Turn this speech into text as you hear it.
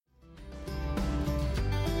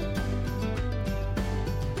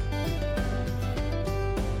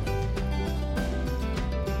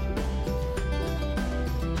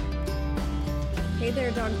Hey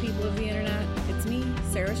there, dog people of the internet. It's me,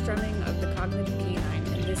 Sarah Strumming of The Cognitive Canine,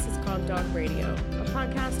 and this is Cog Dog Radio, a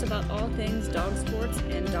podcast about all things dog sports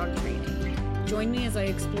and dog training. Join me as I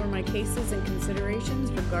explore my cases and considerations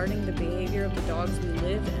regarding the behavior of the dogs we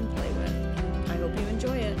live and play with. I hope you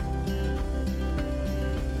enjoy it.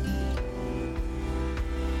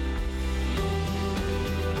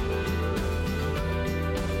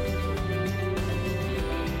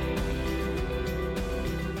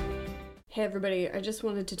 Hey everybody, I just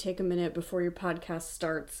wanted to take a minute before your podcast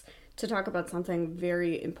starts to talk about something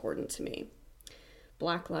very important to me.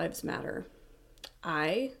 Black Lives Matter.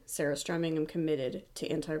 I, Sarah Strumming, am committed to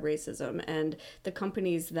anti-racism, and the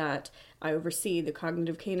companies that I oversee, the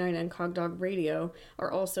Cognitive Canine and Cog Dog Radio, are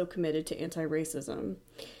also committed to anti-racism.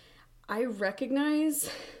 I recognize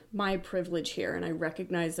my privilege here, and I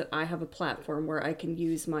recognize that I have a platform where I can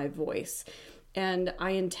use my voice, and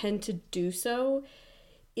I intend to do so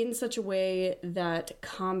in such a way that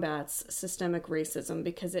combats systemic racism,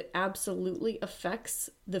 because it absolutely affects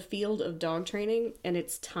the field of dog training, and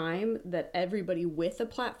it's time that everybody with a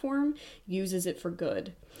platform uses it for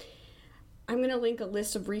good. I'm going to link a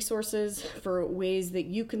list of resources for ways that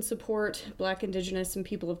you can support Black, Indigenous, and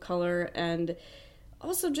people of color, and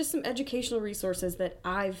also just some educational resources that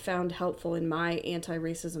I've found helpful in my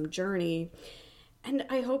anti-racism journey. And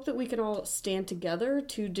I hope that we can all stand together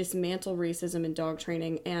to dismantle racism in dog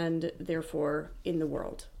training and therefore in the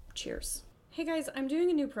world. Cheers. Hey guys, I'm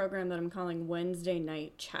doing a new program that I'm calling Wednesday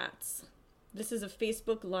Night Chats. This is a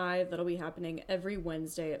Facebook Live that'll be happening every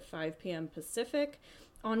Wednesday at 5 p.m. Pacific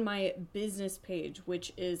on my business page,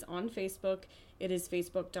 which is on Facebook. It is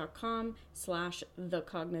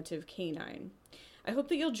facebook.com/thecognitive-canine. I hope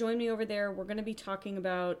that you'll join me over there. We're going to be talking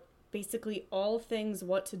about basically all things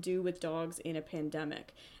what to do with dogs in a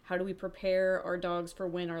pandemic. How do we prepare our dogs for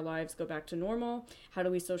when our lives go back to normal? How do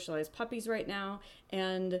we socialize puppies right now?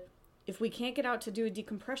 And if we can't get out to do a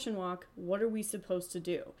decompression walk, what are we supposed to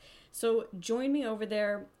do? So join me over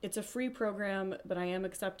there. It's a free program, but I am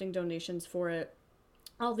accepting donations for it.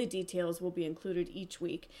 All the details will be included each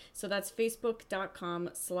week. So that's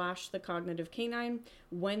facebook.com/thecognitive-canine,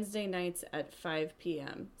 Wednesday nights at 5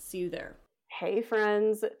 p.m. See you there. Hey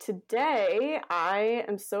friends, today I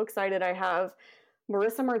am so excited. I have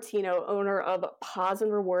Marissa Martino, owner of Paws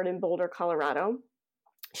and Reward in Boulder, Colorado.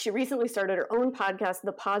 She recently started her own podcast,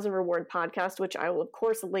 the Paws and Reward podcast, which I will of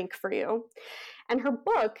course link for you. And her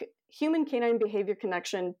book, Human Canine Behavior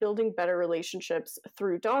Connection, Building Better Relationships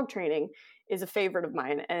Through Dog Training, is a favorite of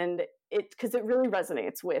mine, and because it really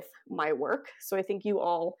resonates with my work. So I think you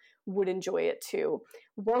all would enjoy it too.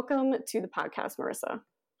 Welcome to the podcast, Marissa.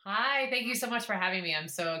 Hi, thank you so much for having me. I'm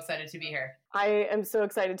so excited to be here. I am so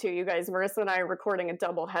excited too, you guys. Marissa and I are recording a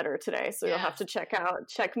double header today, so You'll have to check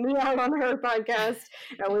me out on her podcast.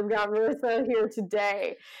 And we've got Marissa here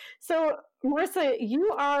today. So Marissa, you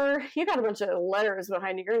got a bunch of letters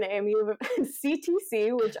behind your name. You have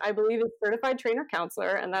CTC, which I believe is Certified Trainer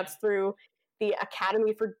Counselor, and that's through the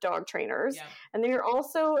Academy for Dog Trainers. Yeah. And then you're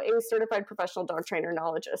also a certified professional dog trainer,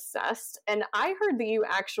 knowledge assessed. And I heard that you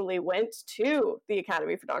actually went to the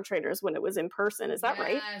Academy for Dog Trainers when it was in person. Is that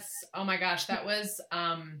right? Yes. Oh my gosh. That was,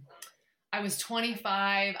 I was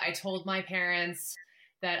 25. I told my parents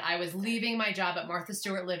that I was leaving my job at Martha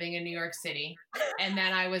Stewart Living in New York City. And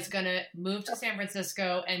then I was going to move to San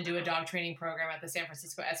Francisco and do a dog training program at the San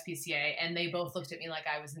Francisco SPCA. And they both looked at me like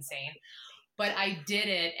I was insane. But I did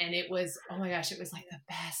it, and it was, oh my gosh, it was like the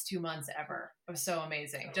best 2 months ever. It was so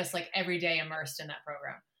amazing. Just like every day immersed in that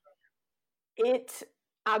program. It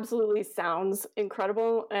absolutely sounds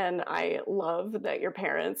incredible, and I love that your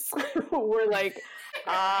parents were like,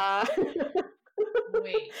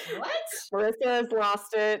 wait, what? Marissa has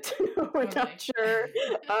lost it. We're not sure.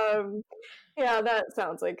 Yeah, that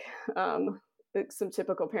sounds like some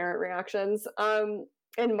typical parent reactions. And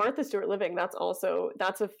Martha Stewart Living, that's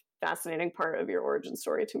a fascinating part of your origin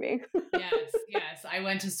story to me. Yes. I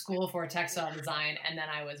went to school for textile design, and then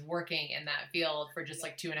I was working in that field for just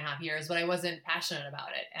like 2.5 years, but I wasn't passionate about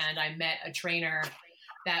it. And I met a trainer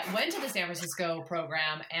that went to the San Francisco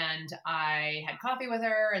program, and I had coffee with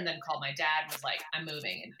her and then called my dad and was like, I'm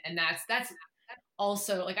moving. And that's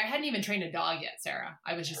also like, I hadn't even trained a dog yet, Sarah.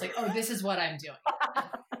 I was just like, oh, this is what I'm doing.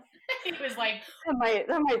 He was like,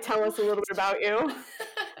 that might tell us a little bit about you.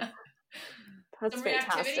 That's some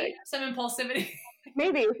fantastic. Reactivity, some impulsivity.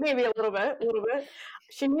 Maybe a little bit.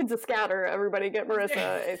 She needs a scatter. Everybody get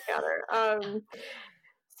Marissa a scatter.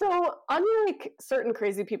 So unlike certain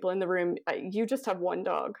crazy people in the room, you just have one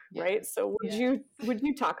dog, right? So would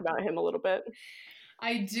you talk about him a little bit?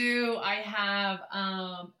 I do. I have,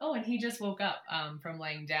 and he just woke up from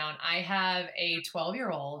laying down. I have a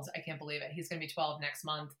 12-year-old. I can't believe it. He's going to be 12 next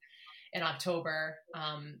month in October.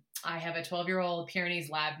 I have a 12-year-old Pyrenees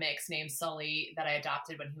lab mix named Sully that I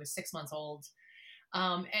adopted when he was 6 months old.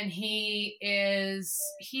 And he's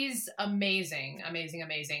amazing, amazing,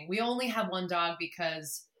 amazing. We only have one dog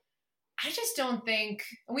because I just don't think,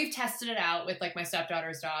 we've tested it out with like my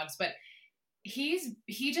stepdaughter's dogs, but he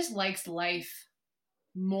just likes life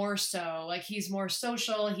more so. Like he's more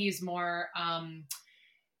social. He's more,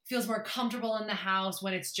 feels more comfortable in the house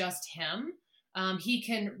when it's just him. He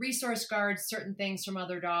can resource guard certain things from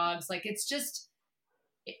other dogs. Like it's just,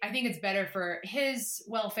 I think it's better for his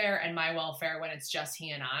welfare and my welfare when it's just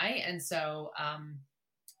he and I. And so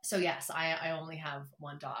yes, I only have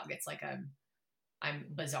one dog. It's like I'm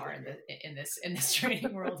bizarre in this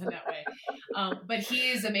training world in that way. But he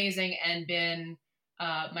is amazing and been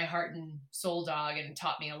my heart and soul dog and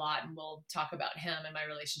taught me a lot. And we'll talk about him and my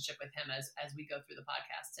relationship with him as we go through the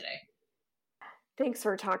podcast today. Thanks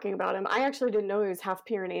for talking about him. I actually didn't know he was half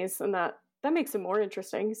Pyrenees, and that makes him more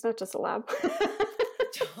interesting. He's not just a lab.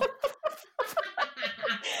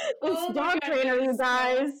 This dog trainer, you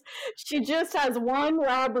guys, she just has one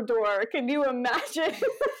Labrador. Can you imagine?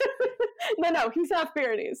 No, he's half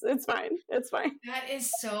Pyrenees. It's fine. That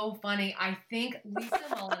is so funny. I think Lisa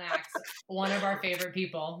Mullinax, one of our favorite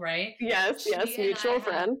people, right? Yes, mutual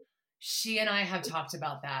friend. She and I have talked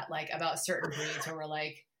about that, like about certain breeds where we're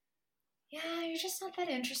like, yeah, you're just not that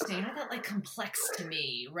interesting. You're not that like complex to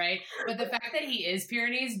me, right? But the fact that he is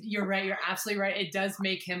Pyrenees, you're right. You're absolutely right. It does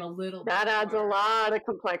make him a little. That adds a lot of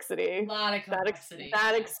complexity. That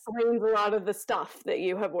explains a lot of the stuff that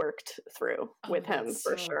you have worked through with him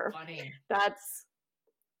for sure. Funny. That's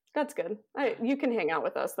good. You can hang out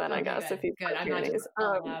with us then, I guess, if you've got Pyrenees. I'm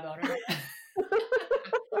not just a lab owner.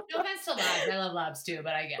 No offense to labs. I love labs too,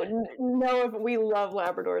 but I get it. No, we love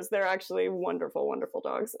Labradors. They're actually wonderful, wonderful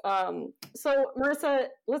dogs. So Marissa,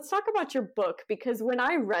 let's talk about your book, because when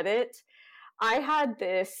I read it, I had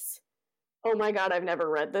this, oh my God, I've never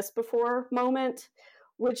read this before moment,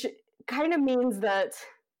 which kind of means that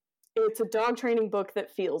it's a dog training book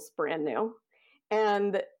that feels brand new.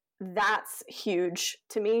 And that's huge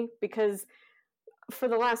to me, because for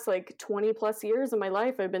the last like 20 plus years of my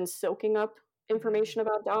life, I've been soaking up information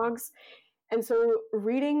about dogs. And so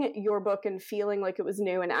reading your book and feeling like it was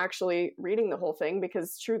new and actually reading the whole thing,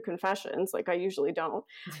 because true confessions, like I usually don't,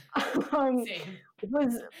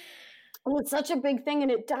 was such a big thing. And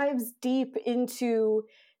it dives deep into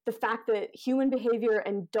the fact that human behavior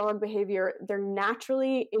and dog behavior, they're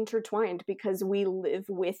naturally intertwined because we live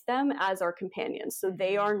with them as our companions. So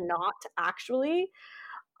they are not actually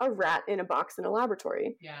a rat in a box in a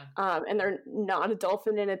laboratory. Yeah. And they're not a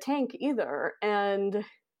dolphin in a tank either. And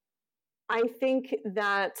I think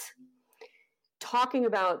that talking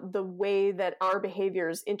about the way that our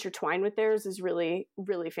behaviors intertwine with theirs is really,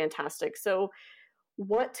 really fantastic. So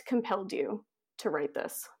what compelled you to write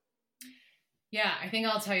this? Yeah, I think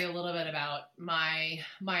I'll tell you a little bit about my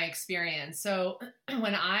experience. So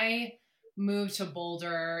when I moved to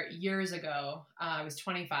Boulder years ago, I was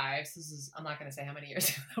 25. So I'm not going to say how many years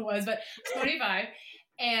it was, but 25.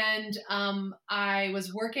 And I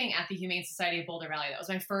was working at the Humane Society of Boulder Valley. That was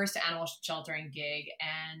my first animal sheltering gig.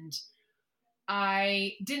 And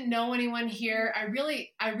I didn't know anyone here. I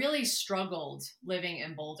really struggled living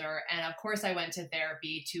in Boulder. And of course I went to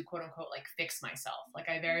therapy to quote unquote, like fix myself. Like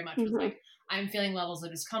I very much was like, I'm feeling levels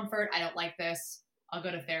of discomfort. I don't like this. I'll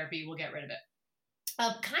go to therapy. We'll get rid of it.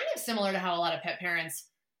 Kind of similar to how a lot of pet parents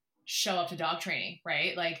show up to dog training,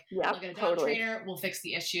 right? Like, yep, look at a dog trainer, we'll fix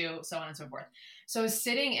the issue, so on and so forth. So I was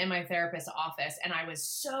sitting in my therapist's office and I was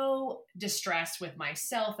so distressed with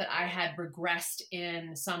myself that I had regressed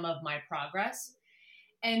in some of my progress.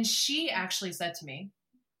 And she actually said to me,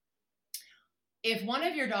 if one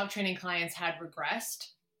of your dog training clients had regressed,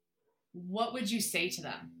 what would you say to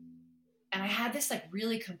them? And I had this like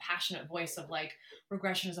really compassionate voice of like,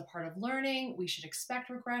 regression is a part of learning. We should expect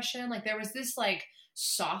regression. Like there was this like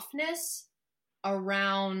softness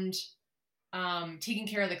around taking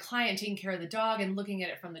care of the client, taking care of the dog and looking at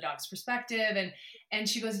it from the dog's perspective. And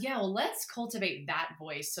she goes, yeah, well, let's cultivate that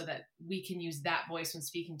voice so that we can use that voice when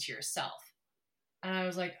speaking to yourself. And I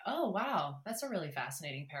was like, oh, wow, that's a really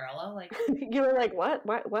fascinating parallel. Like you were like, what?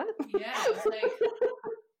 Yeah, I was like,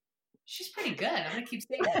 she's pretty good. I'm gonna keep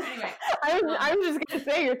saying that. Anyway, I was just gonna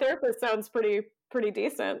say your therapist sounds pretty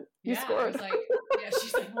decent. You scored. I was like, yeah,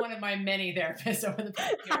 she's like one of my many therapists over the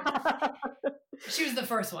past years. She was the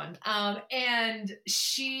first one, and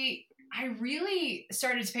I really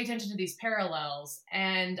started to pay attention to these parallels,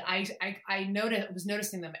 and I was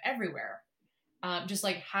noticing them everywhere. just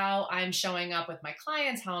like how I'm showing up with my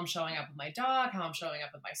clients, how I'm showing up with my dog, how I'm showing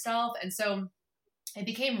up with myself. And so it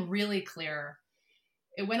became really clear.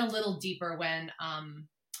 It went a little deeper when,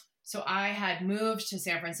 so I had moved to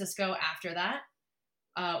San Francisco after that,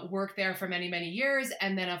 worked there for many, many years.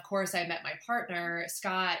 And then of course I met my partner,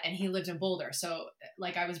 Scott, and he lived in Boulder. So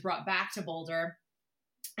like I was brought back to Boulder,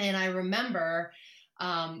 and I remember,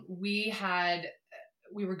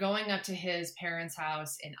 we were going up to his parents'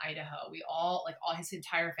 house in Idaho. We all, like all his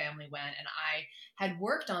entire family went, and I had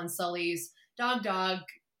worked on Sully's dog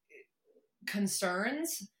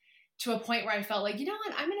concerns to a point where I felt like, you know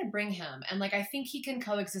what, I'm going to bring him. And like, I think he can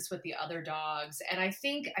coexist with the other dogs. And I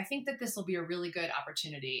think that this will be a really good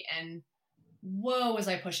opportunity. And whoa, was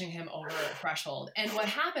I pushing him over the threshold. And what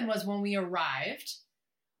happened was when we arrived,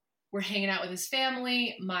 we're hanging out with his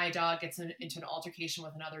family. My dog gets into an altercation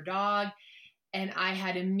with another dog. And I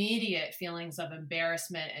had immediate feelings of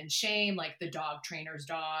embarrassment and shame. Like the dog trainer's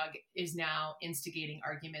dog is now instigating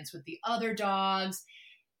arguments with the other dogs.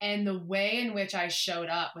 And the way in which I showed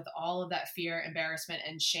up with all of that fear, embarrassment,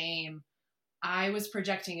 and shame, I was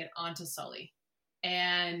projecting it onto Sully.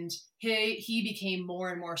 And he became more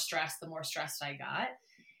and more stressed the more stressed I got.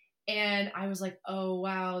 And I was like, oh,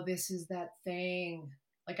 wow, this is that thing.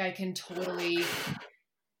 Like I can totally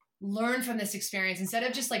learn from this experience instead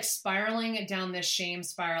of just like spiraling down this shame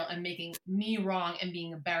spiral and making me wrong and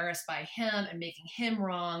being embarrassed by him and making him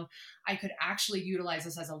wrong. I could actually utilize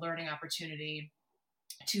this as a learning opportunity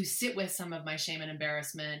to sit with some of my shame and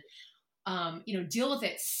embarrassment, deal with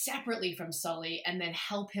it separately from Sully, and then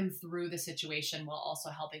help him through the situation while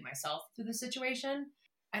also helping myself through the situation.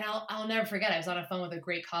 And I'll never forget, I was on a phone with a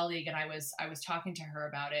great colleague, and I was talking to her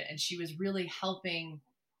about it, and she was really helping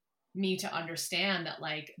me to understand that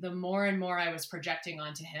like the more and more I was projecting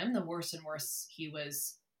onto him, the worse and worse he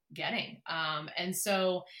was getting. And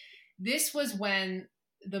so this was when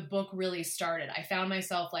the book really started. I found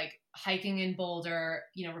myself like hiking in Boulder,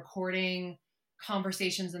 recording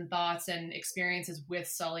conversations and thoughts and experiences with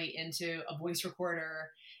Sully into a voice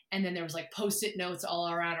recorder. And then there was like Post-it notes all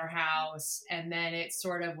around our house. And then it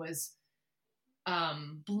sort of was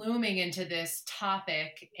blooming into this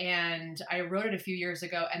topic. And I wrote it a few years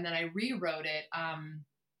ago, and then I rewrote it. I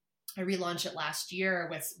relaunched it last year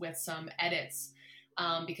with some edits.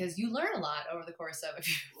 Because you learn a lot over the course of a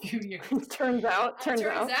few years. Turns out. And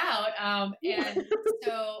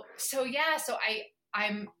so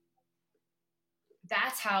I'm,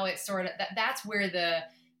 that's how it sort of, that's where the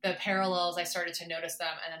parallels, I started to notice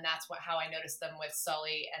them. And then that's how I noticed them with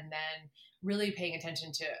Sully, and then really paying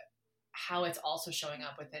attention to how it's also showing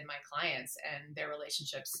up within my clients and their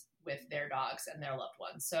relationships with their dogs and their loved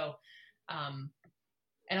ones. So,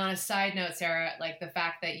 and on a side note, Sarah, like the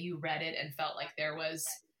fact that you read it and felt like there was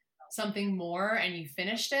something more and you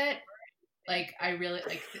finished it, like I really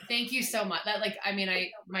like, thank you so much. That like, I mean,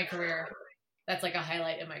 my career, that's like a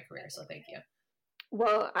highlight in my career. So thank you.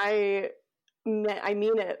 Well, I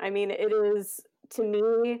mean it. I mean, it is, to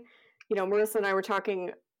me, Marissa and I were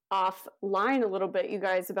talking offline a little bit, you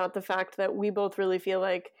guys, about the fact that we both really feel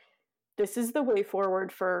like this is the way forward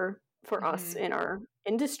for us in our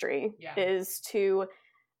industry, is to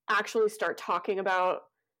actually start talking about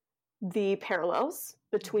the parallels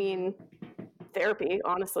between therapy,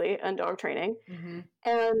 honestly, and dog training,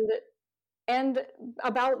 and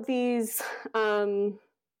about these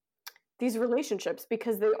relationships,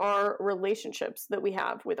 because they are relationships that we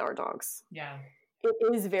have with our dogs. Yeah, it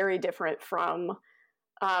is very different from,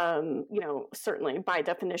 certainly by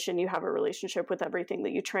definition, you have a relationship with everything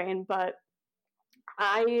that you train, but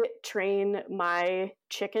I train my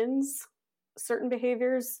chickens certain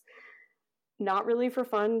behaviors, not really for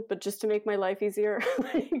fun, but just to make my life easier.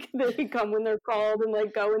 Like they come when they're called and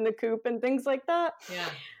like go in the coop and things like that. Yeah.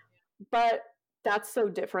 But that's so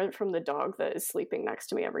different from the dog that is sleeping next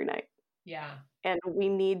to me every night. Yeah. And we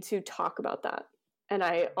need to talk about that. And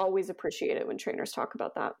I always appreciate it when trainers talk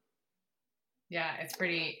about that. Yeah, it's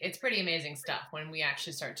pretty amazing stuff when we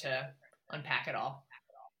actually start to unpack it all.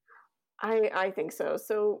 I think so.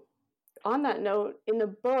 So on that note, in the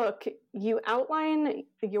book, you outline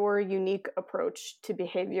your unique approach to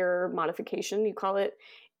behavior modification. You call it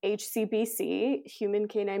HCBC, Human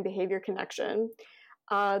Canine Behavior Connection.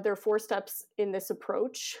 There are 4 steps in this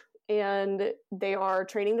approach, and they are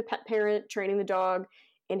training the pet parent, training the dog,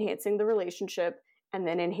 enhancing the relationship, and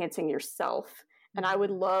then enhancing yourself. And I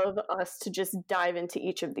would love us to just dive into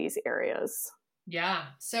each of these areas. Yeah.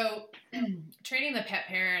 So training the pet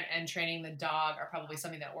parent and training the dog are probably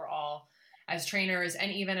something that we're all, as trainers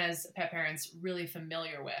and even as pet parents, really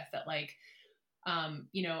familiar with. That like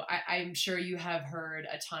I'm sure you have heard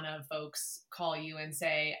a ton of folks call you and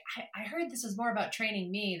say, I heard this is more about training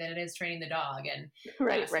me than it is training the dog. And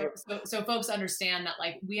right. So folks understand that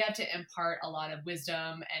like we have to impart a lot of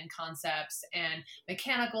wisdom and concepts and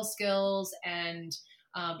mechanical skills and,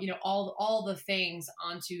 all the things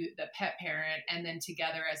onto the pet parent. And then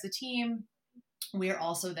together as a team, we are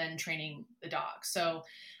also then training the dog. So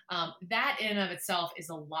that in and of itself is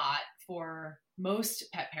a lot for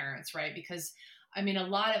most pet parents, right? Because I mean,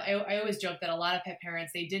 I always joke that a lot of pet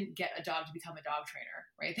parents, they didn't get a dog to become a dog trainer,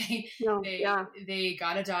 right? They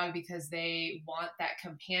got a dog because they want that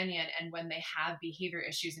companion. And when they have behavior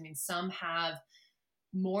issues, I mean, some have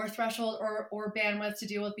more threshold or bandwidth to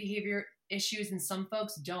deal with behavior issues and some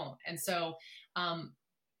folks don't. And so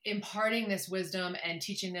imparting this wisdom and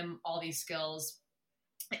teaching them all these skills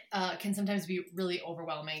can sometimes be really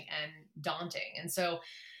overwhelming and daunting. And so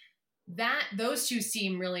those two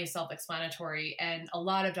seem really self-explanatory, and a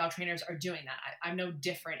lot of dog trainers are doing that. I'm no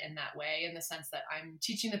different in that way, in the sense that I'm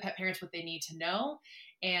teaching the pet parents what they need to know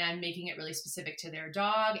and making it really specific to their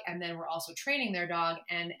dog. And then we're also training their dog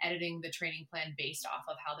and editing the training plan based off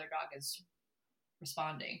of how their dog is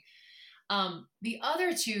responding. The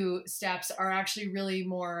other two steps are actually really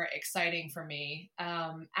more exciting for me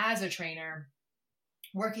as a trainer,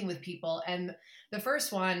 working with people. And the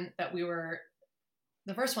first one that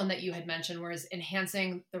you had mentioned was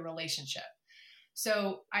enhancing the relationship.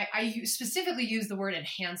 So I specifically use the word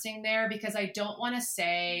enhancing there because I don't want to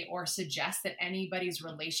say or suggest that anybody's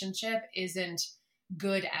relationship isn't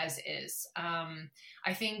good as is.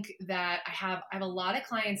 I think that I have a lot of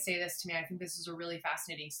clients say this to me. I think this is a really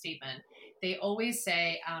fascinating statement. They always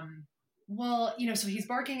say, well, so he's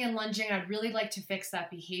barking and lunging. I'd really like to fix that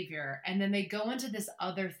behavior. And then they go into this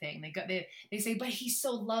other thing. They say, but he's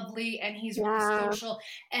so lovely and he's really social.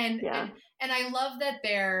 And I love that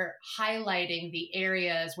they're highlighting the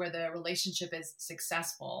areas where the relationship is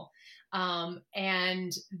successful.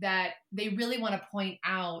 And that they really want to point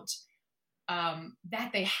out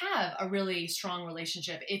that they have a really strong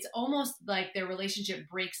relationship. It's almost like their relationship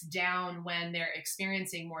breaks down when they're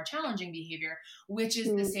experiencing more challenging behavior, which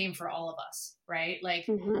is the same for all of us, right? Like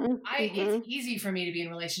it's easy for me to be in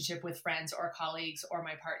relationship with friends or colleagues or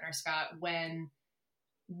my partner, Scott, when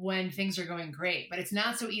things are going great, but it's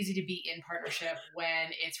not so easy to be in partnership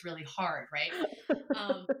when it's really hard, right?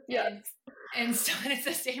 Yes. And so it's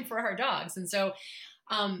the same for our dogs. And so,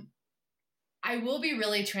 I will be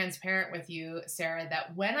really transparent with you, Sarah,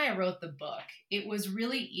 that when I wrote the book, it was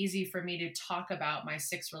really easy for me to talk about my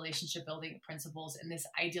 6 relationship building principles in this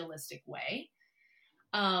idealistic way.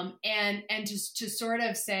 And just to sort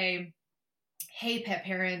of say, hey, pet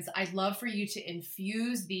parents, I'd love for you to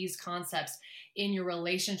infuse these concepts in your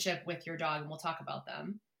relationship with your dog, and we'll talk about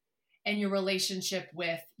them, and your relationship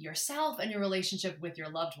with yourself and your relationship with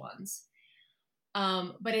your loved ones.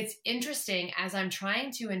 But it's interesting, as I'm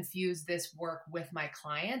trying to infuse this work with my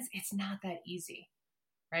clients, it's not that easy,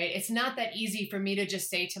 right? It's not that easy for me to just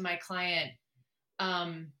say to my client,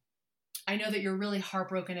 I know that you're really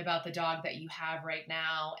heartbroken about the dog that you have right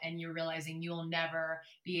now, and you're realizing you'll never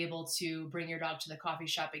be able to bring your dog to the coffee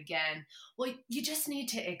shop again. Well, you just need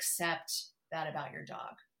to accept that about your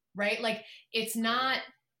dog, right? Like it's not,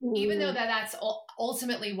 even though that's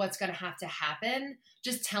ultimately what's going to have to happen,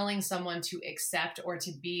 just telling someone to accept or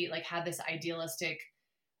to be like, have this idealistic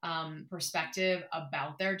perspective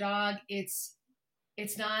about their dog, it's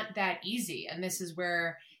not that easy. And this is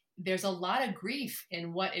where there's a lot of grief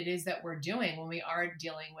in what it is that we're doing when we are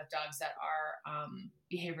dealing with dogs that are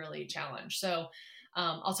behaviorally challenged. So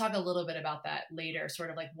I'll talk a little bit about that later, sort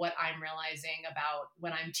of like what I'm realizing about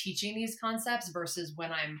when I'm teaching these concepts versus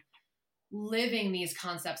when I'm living these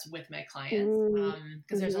concepts with my clients.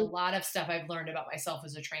 Because there's a lot of stuff I've learned about myself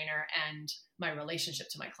as a trainer and my relationship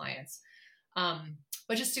to my clients.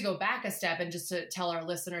 But just to go back a step and just to tell our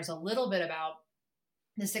listeners a little bit about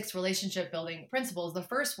the 6 relationship building principles. The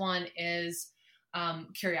first one is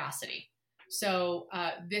curiosity. So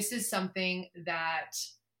this is something that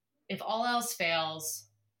if all else fails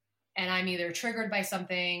and I'm either triggered by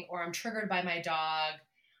something or I'm triggered by my dog,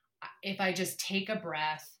 if I just take a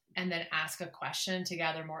breath and then ask a question to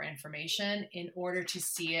gather more information in order to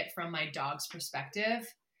see it from my dog's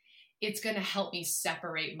perspective, it's going to help me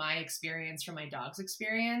separate my experience from my dog's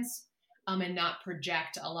experience, and not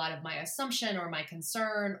project a lot of my assumption or my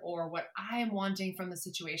concern or what I'm wanting from the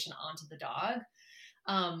situation onto the dog.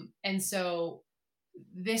 And so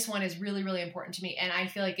this one is really, really important to me. And I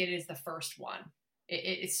feel like it is the first one.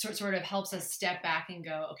 It sort of helps us step back and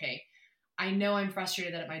go, okay, I know I'm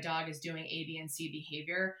frustrated that my dog is doing A, B, and C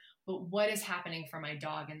behavior, but what is happening for my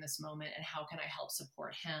dog in this moment and how can I help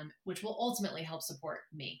support him, which will ultimately help support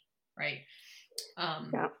me. Right.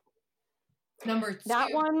 Yeah. Number 2.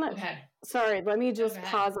 That one, go ahead. Sorry, let me just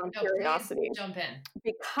pause on curiosity. Please jump in.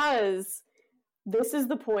 Because this is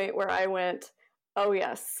the point where I went, oh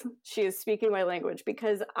yes, she is speaking my language,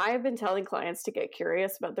 because I've been telling clients to get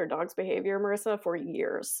curious about their dog's behavior, Marissa, for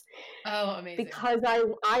years. Oh, amazing. Because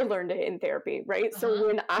I learned it in therapy, right? So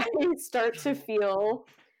when I start to feel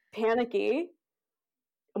panicky,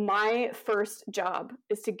 my first job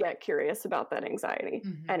is to get curious about that anxiety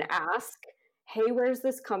and ask, hey, where's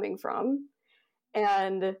this coming from?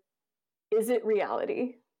 And is it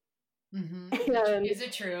reality? And is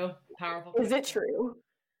it true? Powerful. Is it true?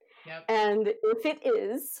 Yep. And if it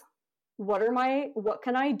is, what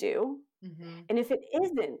can I do? And if it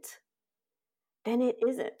isn't, then it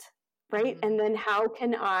isn't, right? And then how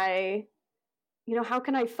can I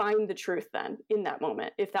find the truth then in that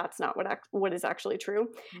moment, if that's not what is actually true?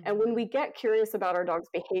 And when we get curious about our dog's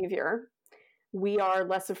behavior, we are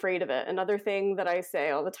less afraid of it. Another thing that I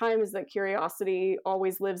say all the time is that curiosity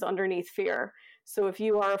always lives underneath fear. So if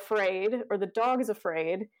you are afraid, or the dog is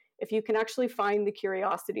afraid, if you can actually find the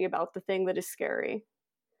curiosity about the thing that is scary,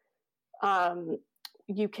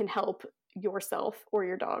 you can help yourself or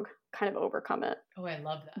your dog kind of overcome it. Oh, I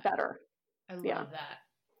love that. Better. I love that.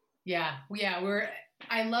 Yeah.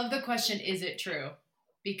 I love the question, is it true?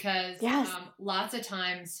 Because lots of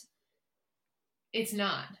times it's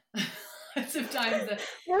not. Sometimes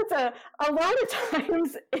a lot of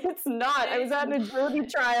times it's not. I was at an agility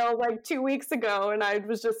trial like 2 weeks ago, and I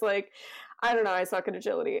was just like, I don't know, I suck at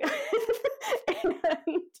agility. And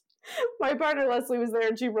my partner Leslie was there,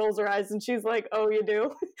 and she rolls her eyes and she's like, oh, you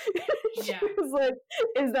do? She was like,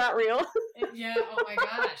 is that real? Yeah. Oh my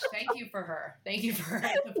gosh. Thank you for her.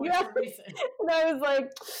 The voice of reason. And I was like,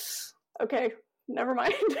 okay, never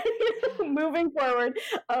mind. Moving forward.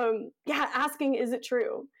 Asking, is it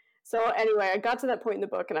true? So anyway, I got to that point in the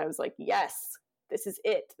book and I was like, yes, this is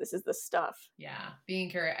it. This is the stuff. Yeah. Being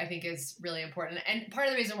curious, I think, is really important. And part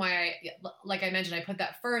of the reason why like I mentioned, I put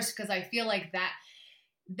that first, because I feel like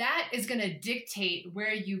that is going to dictate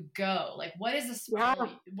where you go. Like, what is a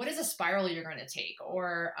spiral you're going to take?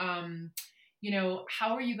 Or,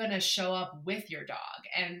 how are you going to show up with your dog?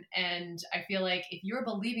 And I feel like if you're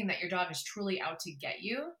believing that your dog is truly out to get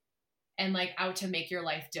you, and like out to make your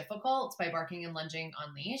life difficult by barking and lunging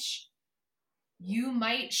on leash, you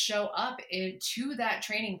might show up into that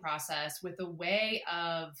training process with a way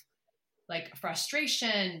of like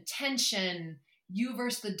frustration, tension, you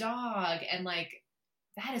versus the dog. And like,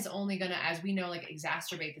 that is only going to, as we know, like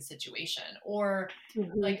exacerbate the situation, or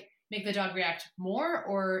like make the dog react more,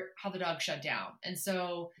 or how the dog shut down. And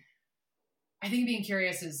so I think being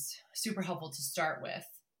curious is super helpful to start with.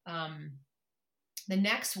 The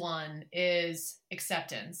next one is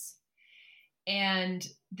acceptance. And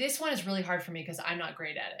this one is really hard for me because I'm not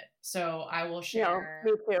great at it. So I will share.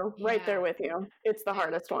 Me too. Yeah. Right there with you. It's the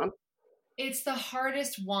hardest one. It's the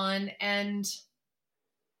hardest one. And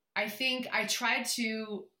I think I tried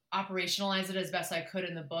to operationalize it as best I could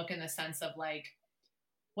in the book, in the sense of like,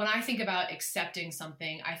 when I think about accepting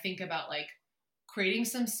something, I think about like creating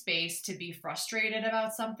some space to be frustrated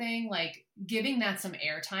about something, like giving that some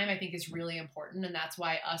airtime, I think is really important. And that's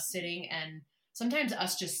why sometimes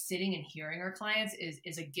us just sitting and hearing our clients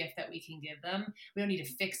is a gift that we can give them. We don't need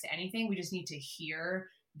to fix anything. We just need to hear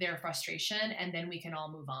their frustration, and then we can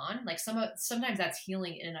all move on. Like sometimes that's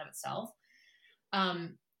healing in and of itself.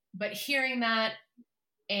 But hearing that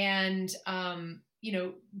and,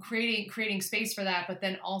 creating space for that, but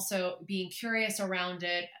then also being curious around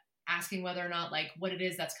it, asking whether or not like what it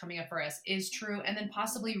is that's coming up for us is true, and then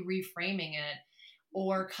possibly reframing it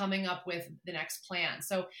or coming up with the next plan.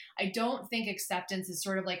 So I don't think acceptance is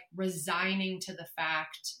sort of like resigning to the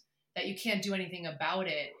fact that you can't do anything about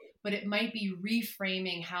it, but it might be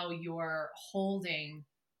reframing how you're holding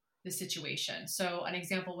the situation. So an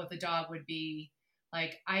example with the dog would be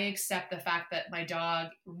like, I accept the fact that my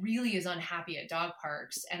dog really is unhappy at dog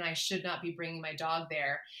parks and I should not be bringing my dog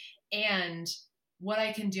there. And what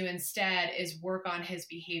I can do instead is work on his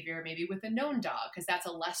behavior, maybe with a known dog, because that's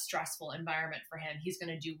a less stressful environment for him. He's going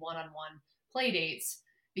to do one-on-one play dates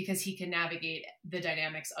because he can navigate the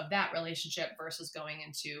dynamics of that relationship versus going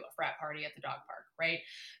into a frat party at the dog park, right?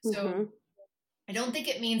 So I don't think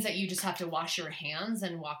it means that you just have to wash your hands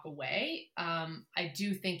and walk away. I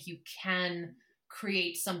do think you can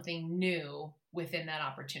create something new within that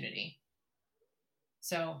opportunity.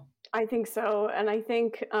 So I think so. And I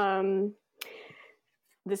think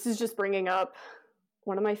this is just bringing up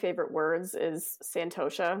one of my favorite words is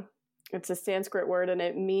santosha. It's a Sanskrit word, and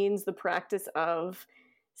it means the practice of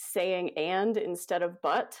saying and instead of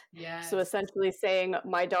but. Yes. So essentially saying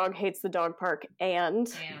my dog hates the dog park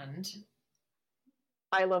and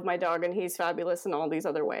I love my dog and he's fabulous in all these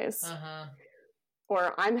other ways.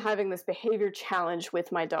 Or I'm having this behavior challenge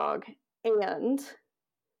with my dog and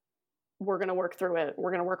we're going to work through it.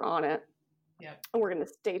 We're going to work on it. Yep. And we're going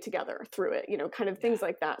to stay together through it, kind of things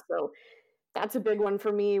like that. So that's a big one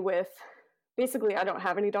for me with basically, I don't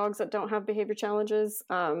have any dogs that don't have behavior challenges.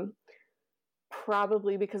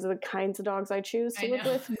 Probably because of the kinds of dogs I choose to live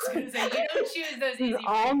with. I was going to say, you don't choose those easy. It's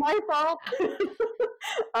all my fault.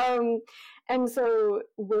 And so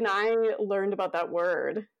when I learned about that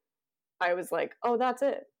word, I was like, oh, that's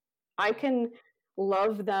it. I can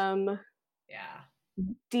love them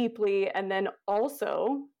deeply and then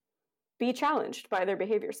also be challenged by their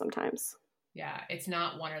behavior sometimes. Yeah, it's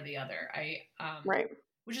not one or the other. Right.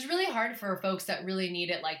 Which is really hard for folks that really need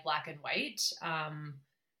it like black and white.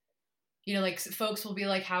 Like folks will be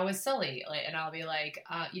like, how is Sully? And I'll be like,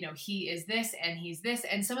 he is this and he's this.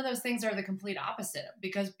 And some of those things are the complete opposite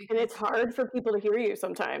because and it's hard for people to hear you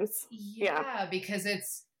sometimes. Yeah. Because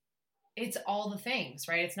it's all the things,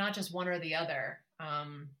 right? It's not just one or the other.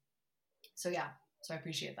 So I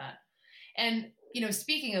appreciate that. And,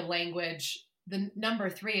 speaking of language, the number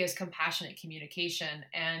 3 is compassionate communication.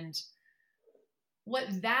 And what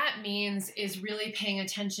that means is really paying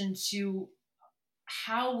attention to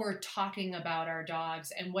how we're talking about our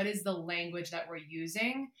dogs and what is the language that we're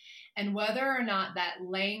using and whether or not that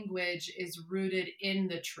language is rooted in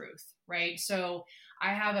the truth, right? So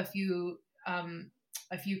I have a few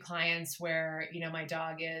clients where, my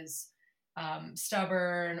dog is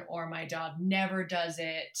stubborn or my dog never does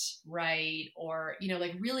it right. Or,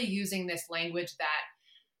 like really using this language that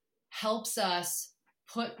helps us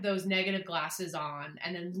put those negative glasses on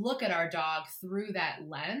and then look at our dog through that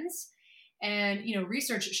lens. And,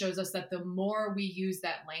 research shows us that the more we use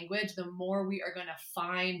that language, the more we are going to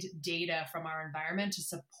find data from our environment to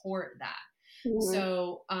support that. Mm-hmm.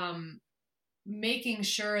 So making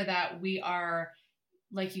sure that we are,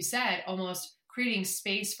 like you said, almost creating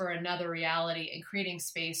space for another reality and creating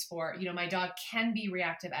space for, my dog can be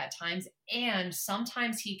reactive at times and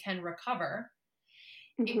sometimes he can recover.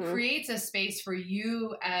 Mm-hmm. It creates a space for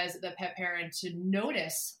you as the pet parent to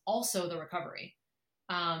notice also the recovery.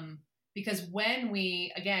 Because when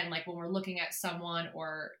we, again, like when we're looking at someone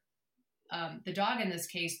or the dog in this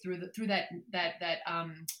case through that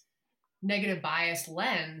negative bias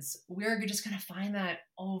lens, we're just going to find that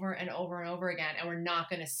over and over and over again, and we're not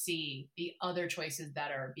going to see the other choices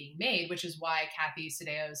that are being made, which is why Kathy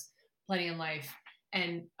Sadeo's Plenty in Life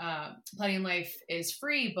and Plenty in Life is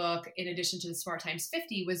Free book, in addition to the Smart Times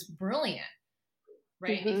 50, was brilliant,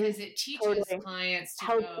 right? Mm-hmm. Because it teaches clients to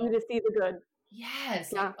help you to see the good.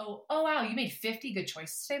 Yes. Yeah. Like, oh wow, you made 50 good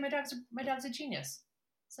choices today. My dog's a genius.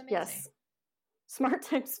 It's amazing. Yes. Smart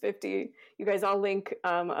Times 50. You guys, I'll link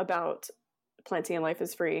about Plenty in Life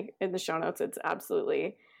is Free in the show notes. It's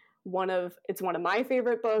absolutely one of my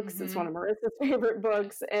favorite books. Mm-hmm. It's one of Marissa's favorite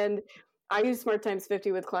books. And I use Smart Times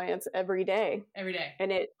 50 with clients every day. Every day.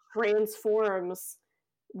 And it transforms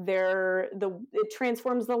it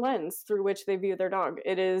transforms the lens through which they view their dog.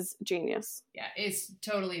 It is genius. Yeah, it's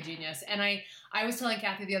totally genius. And I was telling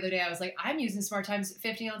Kathy the other day, I was like, I'm using Smart Times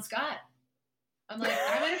 50 on Scott. I'm like,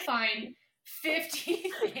 I'm going to find 50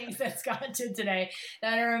 things that Scott did today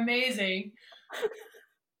that are amazing.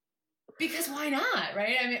 Because why not,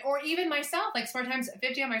 right? I mean, or even myself, like Smart Times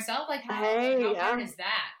 50 on myself, like how hard is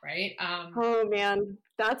that, right? Oh man,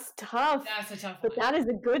 that's tough. That's a tough one. But that is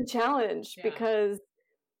a good challenge because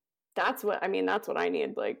that's what I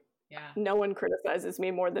need. Like, no one criticizes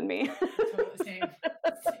me more than me. Totally same.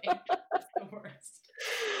 It's the worst.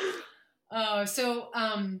 Oh, so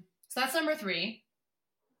that's number 3.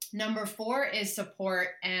 Number 4 is support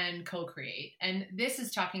and co-create. And this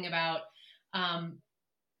is talking about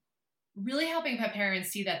really helping pet parents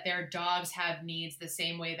see that their dogs have needs the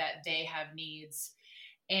same way that they have needs.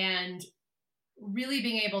 And really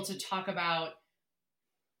being able to talk about,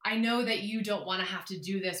 I know that you don't want to have to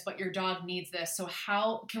do this, but your dog needs this. So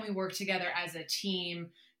how can we work together as a team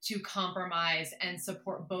to compromise and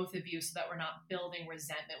support both of you so that we're not building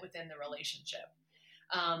resentment within the relationship?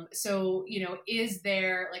 So, is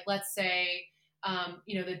there, like, let's say,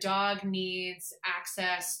 the dog needs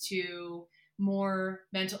access to more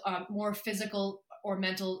physical or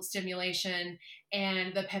mental stimulation,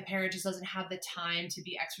 and the pet parent just doesn't have the time to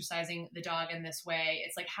be exercising the dog in this way.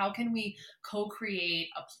 It's like, how can we co-create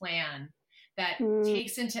a plan that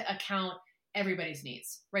takes into account everybody's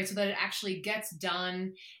needs, right? So that it actually gets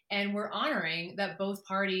done, and we're honoring that both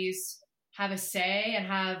parties have a say and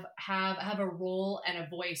have a role and a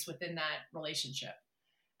voice within that relationship.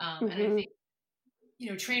 And I think,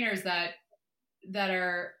 trainers that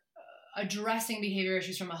are addressing behavior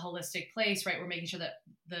issues from a holistic place, right? We're making sure that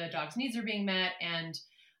the dog's needs are being met and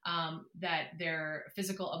that their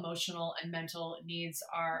physical, emotional, and mental needs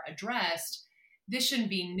are addressed. This shouldn't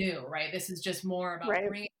be new, right? This is just more about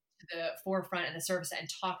bringing it to the forefront and the surface and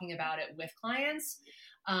talking about it with clients.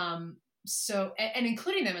 So, and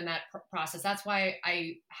including them in that process. That's why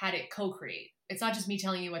I had it co-create. It's not just me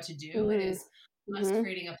telling you what to do. It is us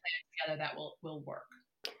creating a plan together that will work.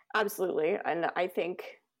 Absolutely. And I think,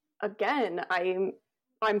 again,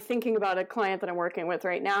 I'm thinking about a client that I'm working with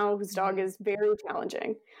right now whose dog is very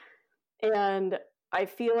challenging. And I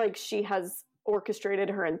feel like she has orchestrated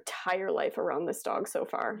her entire life around this dog so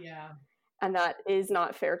far. Yeah. And that is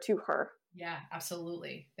not fair to her. Yeah,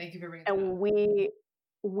 absolutely. Thank you for bringing that up. And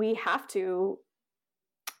we have to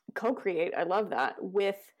co-create, I love that,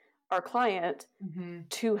 with our client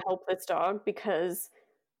to help this dog, because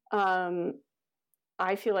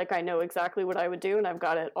I feel like I know exactly what I would do and I've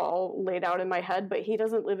got it all laid out in my head, but he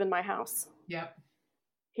doesn't live in my house. Yep.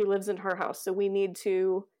 He lives in her house. So we need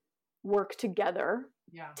to work together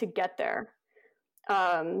to get there.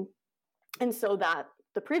 And so that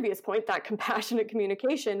the previous point, that compassionate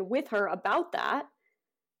communication with her about that,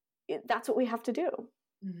 that's what we have to do.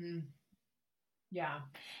 Yeah.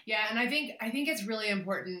 Yeah. And I think it's really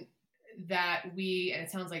important that and it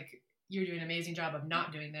sounds like you're doing an amazing job of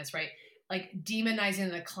not doing this, right? Like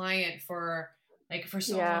demonizing the client for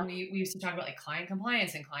so long, we used to talk about like client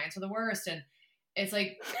compliance and clients are the worst. And it's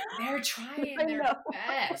like, they're trying their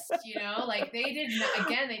best, like they did not,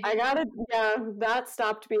 again, that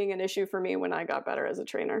stopped being an issue for me when I got better as a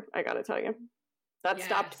trainer. I got to tell you, that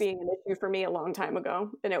stopped being an issue for me a long time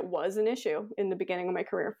ago. And it was an issue in the beginning of my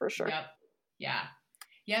career for sure. Yep. Yeah.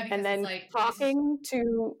 Yeah. And then talking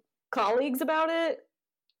to colleagues about it,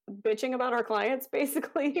 bitching about our clients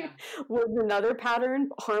basically was another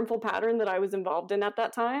harmful pattern that I was involved in at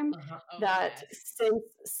that time.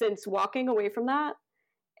 Since walking away from that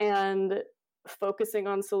and focusing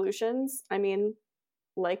on solutions, I mean,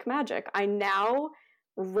 like magic, I now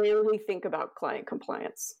rarely think about client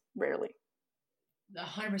compliance. Rarely.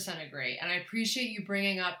 100% agree. And I appreciate you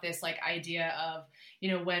bringing up this like idea of,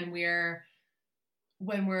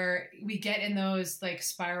 when we get in those like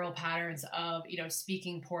spiral patterns of,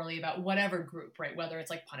 speaking poorly about whatever group, right? Whether it's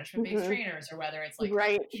like punishment-based trainers or whether it's like,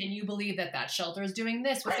 can you believe that shelter is doing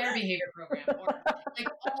this with their behavior program, or like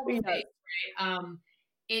all the things, right?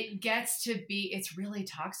 It gets to be, it's really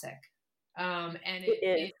toxic. And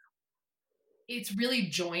it's really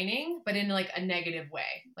joining, but in like a negative way.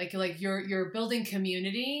 Like you're building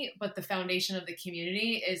community, but the foundation of the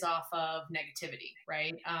community is off of negativity,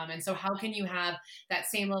 right? And so how can you have that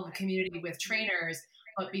same level of community with trainers,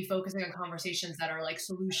 but be focusing on conversations that are like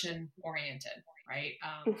solution oriented, right?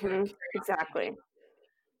 Exactly.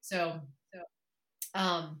 So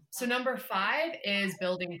number 5 is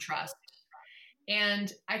building trust.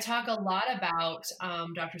 And I talk a lot about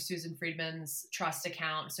Dr. Susan Friedman's trust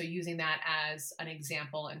account. So using that as an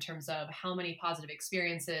example in terms of how many positive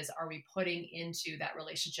experiences are we putting into that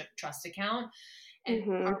relationship trust account, and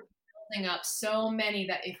are we building up so many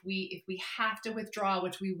that if we have to withdraw,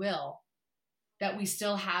 which we will, that we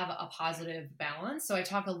still have a positive balance. So I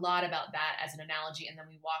talk a lot about that as an analogy, and then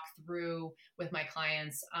we walk through with my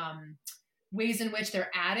clients ways in which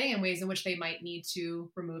they're adding and ways in which they might need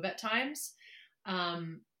to remove at times.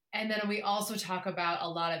 And then we also talk about a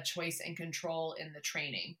lot of choice and control in the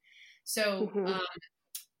training. So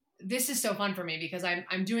this is so fun for me because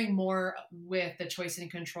I'm doing more with the choice and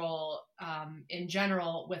control in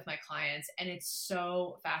general with my clients. And it's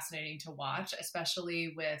so fascinating to watch,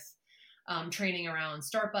 especially with training around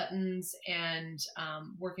start buttons and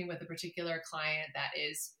working with a particular client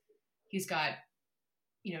he's got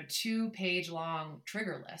 2-page long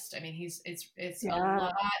trigger list. I mean, it's a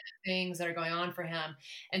lot of things that are going on for him.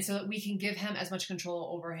 And so that we can give him as much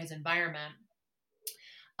control over his environment.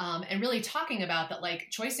 And really talking about that, like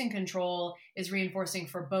choice and control is reinforcing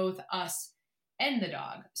for both us and the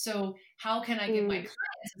dog. So how can I give my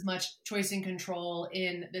clients as much choice and control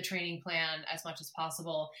in the training plan as much as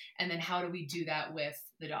possible? And then how do we do that with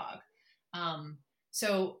the dog?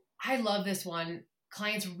 So I love this one.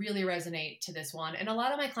 Clients really resonate to this one. And a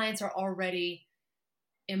lot of my clients are already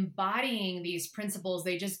embodying these principles.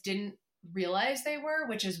 They just didn't realize they were,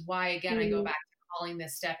 which is why, again, I go back to calling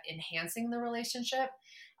this step enhancing the relationship,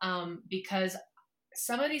 because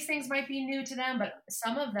some of these things might be new to them, but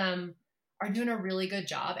some of them are doing a really good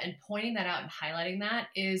job, and pointing that out and highlighting that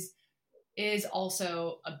is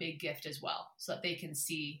also a big gift as well, so that they can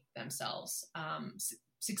see themselves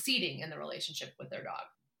succeeding in the relationship with their dog.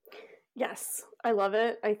 Yes, I love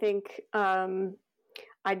it. I think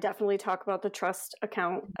I definitely talk about the trust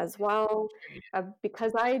account as well,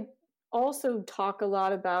 because I also talk a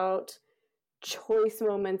lot about choice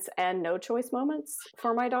moments and no choice moments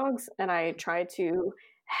for my dogs. And I try to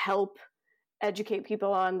help educate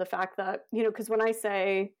people on the fact that, because when I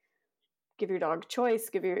say give your dog choice,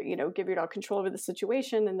 give your dog control over the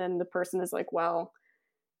situation, and then the person is like, well,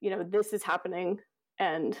 this is happening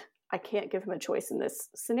and I can't give him a choice in this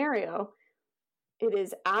scenario. It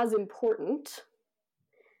is as important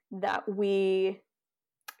that we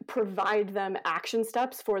provide them action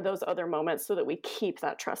steps for those other moments so that we keep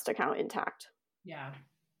that trust account intact. Yeah.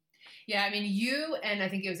 Yeah. I mean, you and I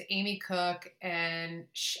think it was Amy Cook and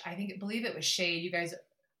I believe it was Shade. You guys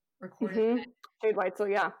recorded that. Shade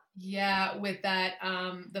Weitzel, yeah. Yeah, with that,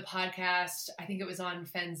 the podcast, I think it was on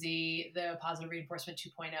Fenzi, the Positive Reinforcement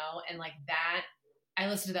 2.0. And like that, I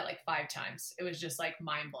listened to that like 5 times. It was just like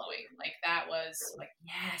mind blowing. Like that was like,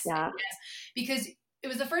 yes, yeah. Yes. Because it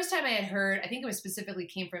was the first time I had heard, I think it was specifically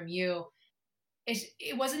came from you.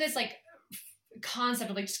 It wasn't this like concept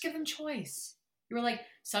of like, just give them choice. You were like,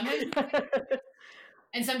 sometimes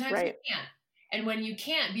and sometimes you can't. And when you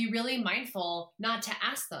can't, be really mindful not to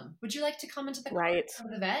ask them, would you like to come into the car and go to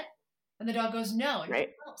the vet? And the dog goes, no. And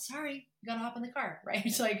like, oh, sorry, you got to hop in the car. Right.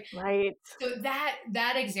 It's like, so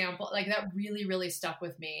that example, like that really, really stuck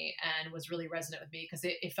with me and was really resonant with me because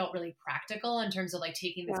it felt really practical in terms of like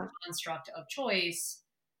taking this construct of choice.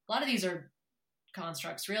 A lot of these are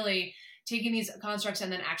constructs, really taking these constructs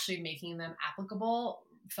and then actually making them applicable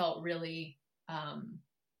felt really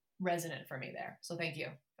resonant for me there. So thank you.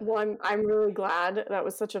 Well, I'm really glad. That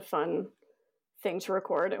was such a fun thing to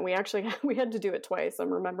record, and we had to do it twice.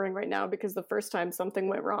 I'm remembering right now because the first time something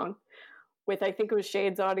went wrong with, I think it was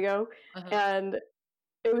Shade's audio, and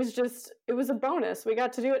it was a bonus. We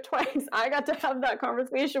got to do it twice. I got to have that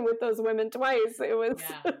conversation with those women twice. It was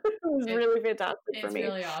really fantastic for me. It's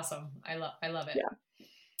really awesome. I love it.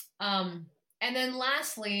 Yeah. And then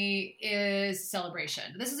lastly is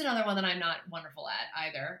celebration. This is another one that I'm not wonderful at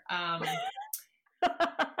either.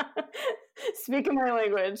 Speaking my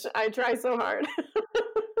language, I try so hard.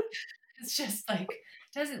 It's just like,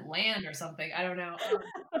 it doesn't land or something. I don't know.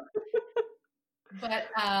 But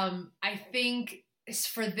I think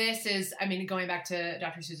for this is, I mean, going back to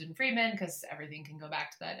Dr. Susan Friedman, because everything can go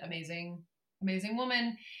back to that amazing, amazing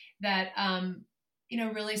woman that,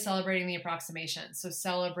 really celebrating the approximation. So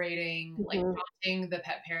celebrating, like prompting the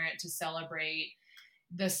pet parent to celebrate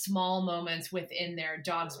the small moments within their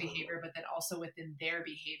dog's behavior, but then also within their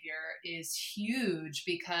behavior is huge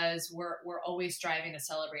because we're always striving to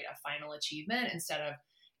celebrate a final achievement instead of,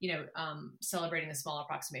 celebrating the small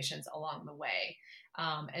approximations along the way.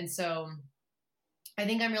 And so I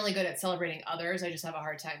think I'm really good at celebrating others. I just have a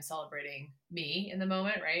hard time celebrating me in the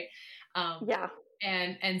moment. Right.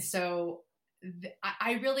 And so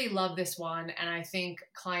I really love this one. And I think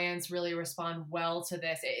clients really respond well to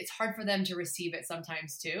this. It's hard for them to receive it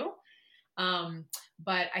sometimes too.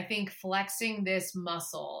 But I think flexing this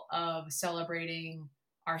muscle of celebrating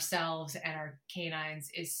ourselves and our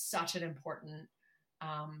canines is such an important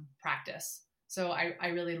practice. So I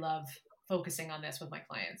really love focusing on this with my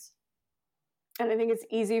clients. And I think it's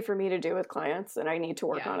easy for me to do with clients, and I need to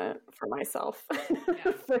work on it for myself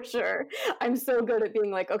for sure. I'm so good at being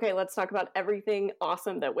like, okay, let's talk about everything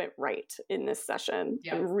awesome that went right in this session.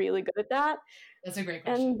 I'm really good at that. That's a great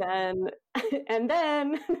question. And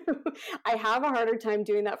then I have a harder time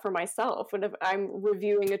doing that for myself when I'm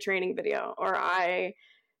reviewing a training video or I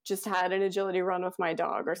just had an agility run with my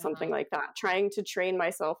dog or something like that, trying to train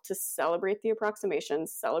myself to celebrate the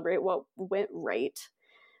approximations, celebrate what went right.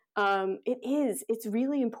 It's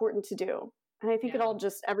really important to do. And I think it all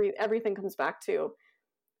just, everything comes back to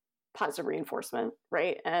positive reinforcement,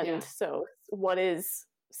 right? And so what is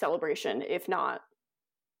celebration, if not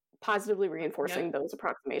positively reinforcing those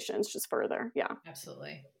approximations just further? Yeah,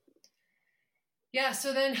 absolutely. Yeah.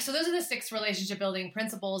 So those are the 6 relationship building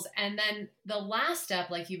principles. And then the last step,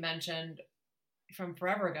 like you mentioned from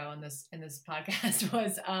forever ago in this podcast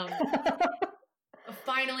was,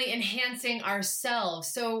 finally enhancing ourselves.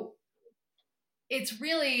 So it's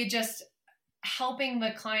really just helping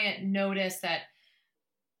the client notice that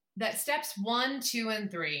steps 1, 2, and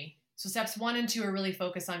 3. So steps 1 and 2 are really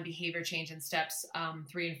focused on behavior change, and steps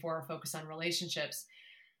 3 and 4 are focused on relationships.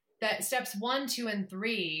 That steps 1, 2, and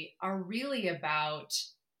 3 are really about,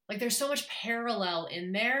 like, there's so much parallel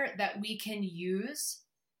in there that we can use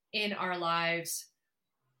in our lives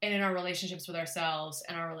and in our relationships with ourselves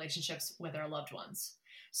and our relationships with our loved ones.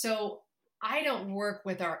 So I don't work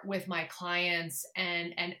with my clients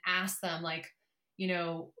and ask them, like,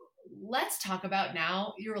 let's talk about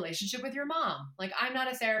now your relationship with your mom. Like, I'm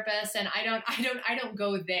not a therapist and I don't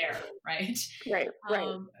go there. Right. Right.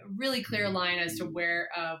 Really clear line as to where,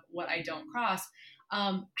 what I don't cross.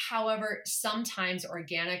 However, sometimes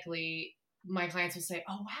organically, my clients will say,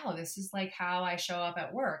 oh, wow, this is like how I show up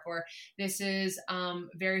at work, or this is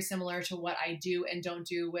very similar to what I do and don't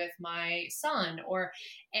do with my son,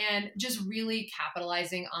 and just really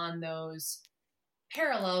capitalizing on those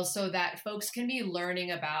parallels so that folks can be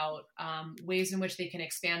learning about ways in which they can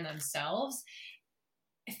expand themselves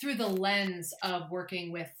through the lens of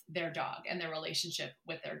working with their dog and their relationship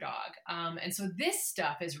with their dog. And so this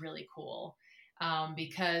stuff is really cool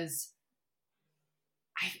because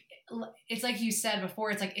it's like you said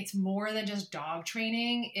before, it's like, it's more than just dog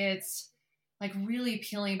training. It's like really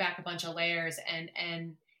peeling back a bunch of layers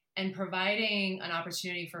and providing an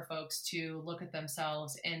opportunity for folks to look at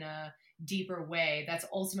themselves in a deeper way that's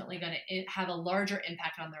ultimately going to have a larger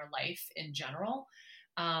impact on their life in general.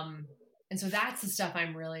 And so that's the stuff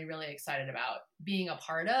I'm really, really excited about being a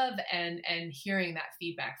part of and hearing that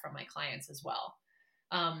feedback from my clients as well.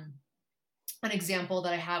 An example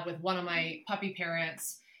that I have with one of my puppy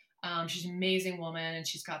parents, she's an amazing woman and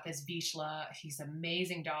she's got this Vizsla. He's an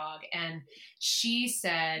amazing dog. And she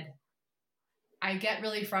said, I get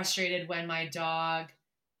really frustrated when my dog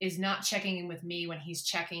is not checking in with me when he's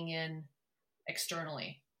checking in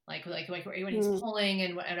externally, like when he's pulling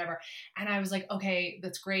and whatever. And I was like, okay,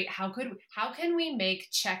 that's great. How can we make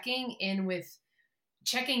checking in with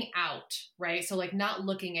checking out, right? So like not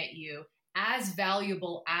looking at you as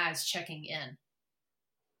valuable as checking in.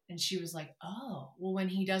 And she was like, oh, well, when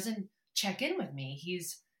he doesn't check in with me,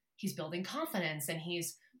 he's building confidence and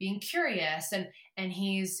he's being curious and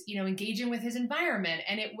he's, engaging with his environment.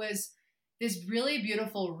 And it was this really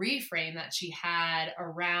beautiful reframe that she had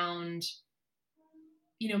around,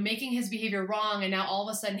 making his behavior wrong. And now all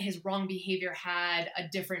of a sudden his wrong behavior had a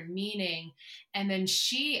different meaning. And then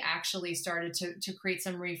she actually started to create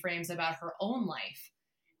some reframes about her own life.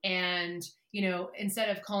 And, instead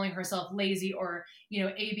of calling herself lazy or,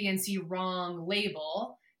 A, B, and C wrong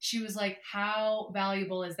label, she was like, how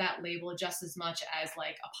valuable is that label just as much as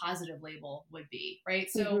like a positive label would be, right?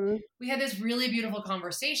 So we had this really beautiful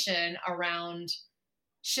conversation around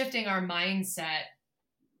shifting our mindset.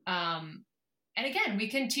 And again, we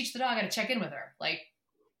can teach the dog how to check in with her. Like,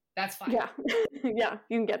 that's fine. Yeah. Yeah,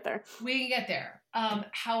 you can get there. We can get there.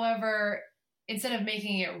 However, instead of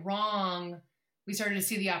making it wrong, we started to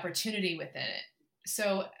see the opportunity within it.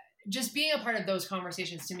 So just being a part of those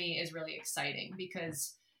conversations to me is really exciting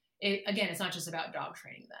because it's not just about dog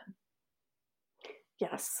training then.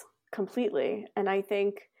 Yes, completely. And I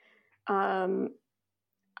think I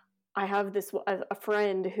have a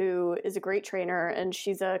friend who is a great trainer and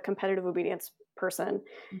she's a competitive obedience person.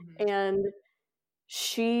 Mm-hmm. And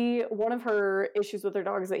one of her issues with her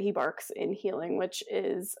dog is that he barks in heeling, which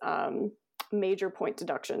is major point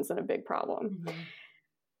deductions and a big problem. Mm-hmm.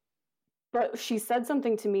 But she said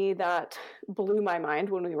something to me that blew my mind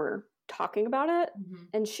when we were talking about it. Mm-hmm.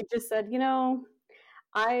 And she just said,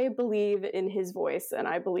 I believe in his voice and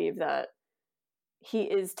I believe that he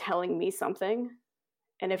is telling me something.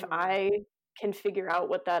 And if I can figure out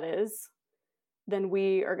what that is, then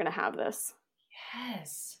we are going to have this.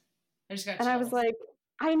 Yes. I just got chills. I was like,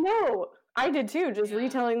 I know. I did too, just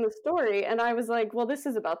retelling the story. And I was like, well, this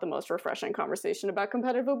is about the most refreshing conversation about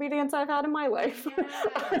competitive obedience I've had in my life.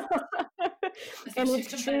 Yes. And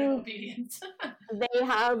it's true. Obedience. They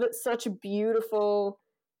have such beautiful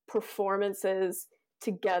performances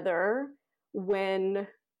together when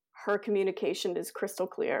her communication is crystal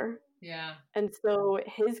clear. Yeah. And so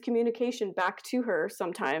his communication back to her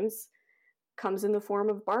sometimes comes in the form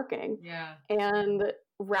of barking. Yeah. And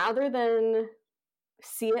rather than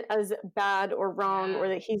see it as bad or wrong or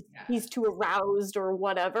that he's too aroused or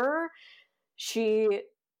whatever, she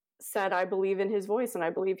said, I believe in his voice and I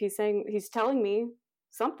believe he's telling me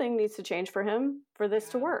something needs to change for him for this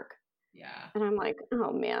to work. Yeah. And I'm like,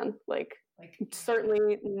 oh man, like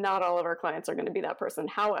certainly not all of our clients are going to be that person.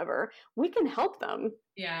 However, we can help them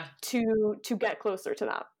to get closer to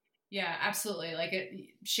that. Yeah, absolutely. Like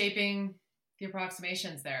shaping the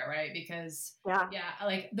approximations there, right? Because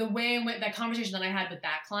like the way in which that conversation that I had with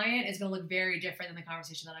that client is going to look very different than the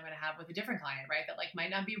conversation that I'm going to have with a different client, right? That like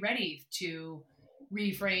might not be ready to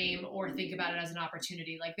reframe or think about it as an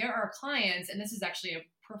opportunity. Like there are clients, and this is actually a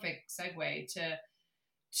perfect segue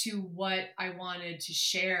to what I wanted to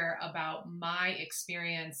share about my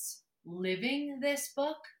experience living this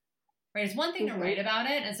book, right? It's one thing to write about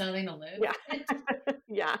it and it's another thing to live it.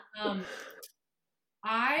 Yeah.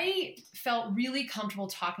 I felt really comfortable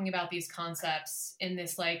talking about these concepts in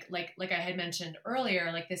this like I had mentioned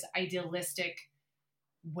earlier, like this idealistic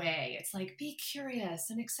way. It's like, be curious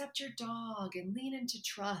and accept your dog and lean into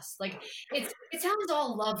trust. Like it sounds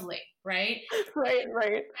all lovely, right? Right.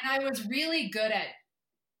 And I was really good at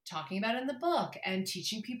talking about it in the book and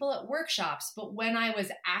teaching people at workshops. But when I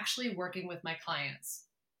was actually working with my clients,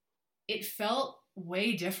 it felt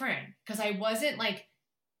way different because I wasn't like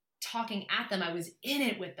talking at them. I was in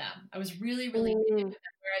it with them. I was really, really in it with them.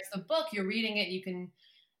 Whereas the book, you're reading it, you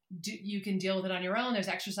can deal with it on your own. There's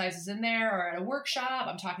exercises in there, or at a workshop,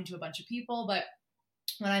 I'm talking to a bunch of people. But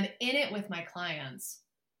when I'm in it with my clients,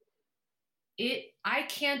 I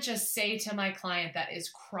can't just say to my client that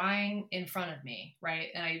is crying in front of me, right?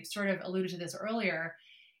 And I sort of alluded to this earlier.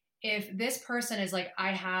 If this person is like,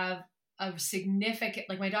 I have a significant,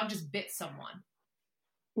 like my dog just bit someone.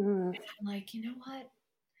 And I'm like, you know what?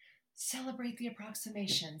 Celebrate the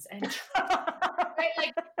approximations and right?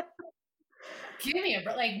 Like, give me a,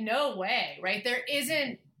 like, no way, right?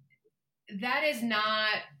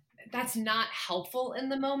 That's not helpful in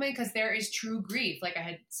the moment because there is true grief, like I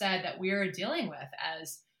had said, that we're dealing with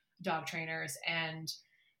as dog trainers. And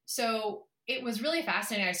so it was really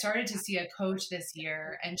fascinating. I started to see a coach this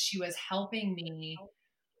year, and she was helping me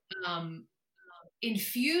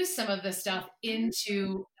infuse some of the stuff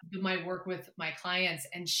into my work with my clients.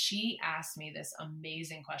 And she asked me this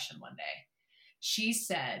amazing question one day. She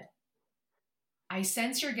said, I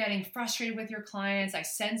sense you're getting frustrated with your clients. I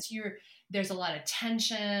sense there's a lot of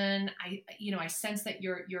tension. I sense that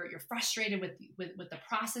you're frustrated with the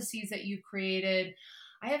processes that you've created.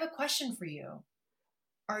 I have a question for you.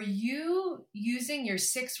 Are you using your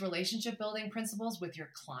 6 relationship building principles with your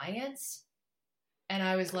clients? And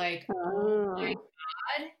I was like, oh my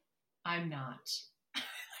God, I'm not.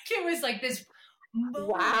 It was like this moment.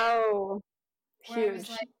 Wow. Huge. I was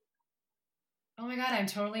like, oh my God, I'm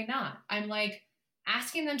totally not. I'm like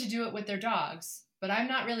asking them to do it with their dogs, but I'm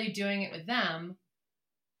not really doing it with them.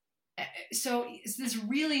 So it's this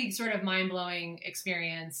really sort of mind-blowing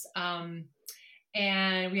experience.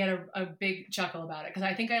 And we had a big chuckle about it because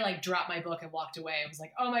I think I like dropped my book and walked away. I was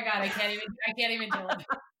like, oh my God, I can't even deal with it.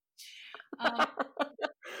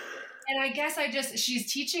 And I guess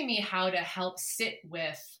she's teaching me how to help sit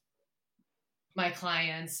with my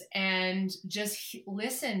clients and just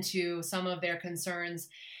listen to some of their concerns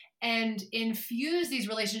and infuse these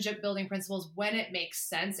relationship building principles when it makes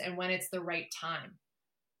sense and when it's the right time,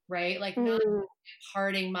 right? Like not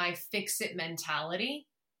imparting my fix it mentality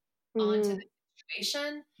onto the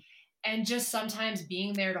situation, and just sometimes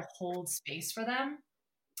being there to hold space for them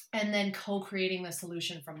and then co-creating the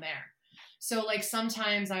solution from there. So like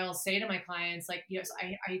sometimes I'll say to my clients, like, yes,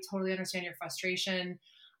 I totally understand your frustration.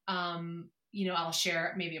 I'll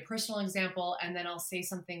share maybe a personal example, and then I'll say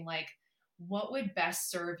something like, what would best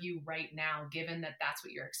serve you right now, given that that's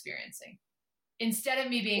what you're experiencing? Instead of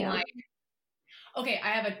me being like, okay, I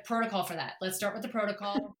have a protocol for that. Let's start with the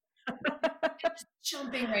protocol. Just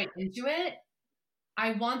jumping right into it.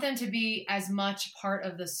 I want them to be as much part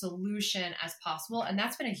of the solution as possible. And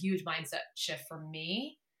that's been a huge mindset shift for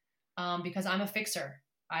me, because I'm a fixer.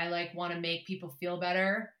 I like want to make people feel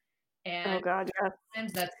better. And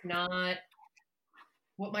sometimes that's not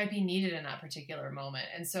what might be needed in that particular moment.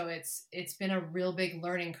 And so it's been a real big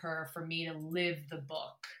learning curve for me to live the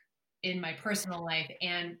book in my personal life,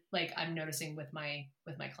 and like I'm noticing with my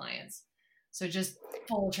clients. So just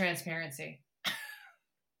full transparency.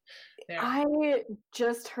 I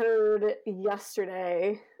just heard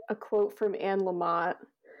yesterday a quote from Anne Lamott,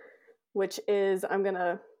 which is, I'm going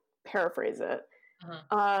to paraphrase it.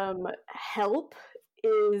 Help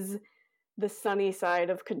is the sunny side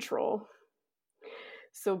of control.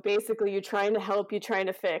 So basically, you're trying to help, you're trying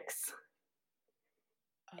to fix.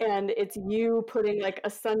 And it's you putting like a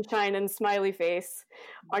sunshine and smiley face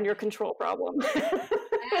on your control problem.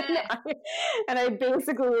 and I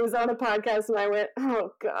basically was on a podcast and I went,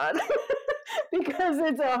 oh God, because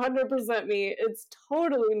it's 100% me. It's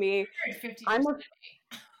totally me. I'm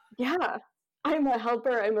a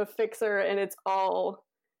helper. I'm a fixer, and it all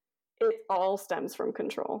stems from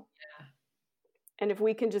control. Yeah. And if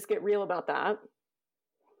we can just get real about that,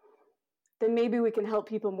 then maybe we can help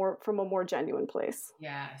people more from a more genuine place.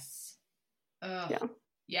 Yes.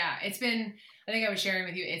 Yeah. It's been, I think I was sharing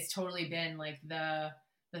with you, it's totally been like the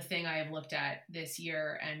thing I have looked at this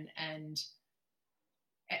year. And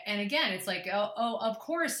again, it's like, oh, of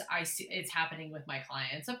course I see it's happening with my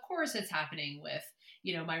clients. Of course it's happening with,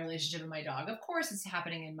 my relationship with my dog. Of course it's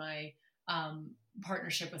happening in my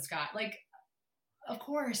partnership with Scott. Like, of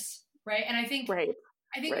course. Right. And I think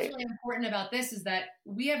I think what's really important about this is that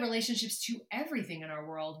we have relationships to everything in our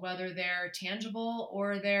world, whether they're tangible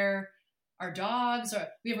or they're our dogs, or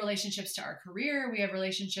we have relationships to our career. We have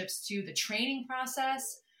relationships to the training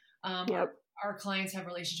process. Our clients have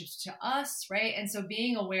relationships to us, right? And so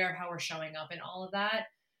being aware of how we're showing up in all of that,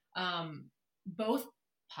 both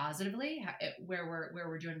positively, where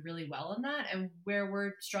we're doing really well in that, and where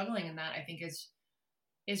we're struggling in that, I think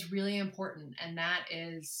is really important. And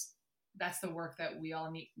that's the work that we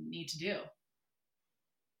all need to do.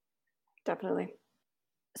 Definitely.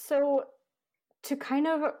 So to kind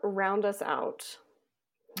of round us out,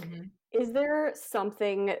 is there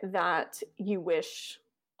something that you wish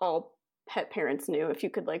all pet parents knew? If you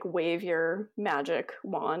could like wave your magic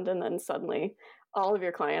wand and then suddenly all of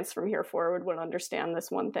your clients from here forward would understand this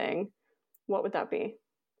one thing, what would that be?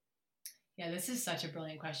 Yeah, this is such a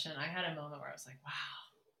brilliant question. I had a moment where I was like, wow,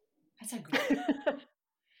 that's a great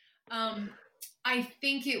I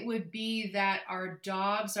think it would be that our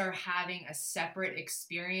dogs are having a separate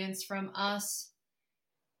experience from us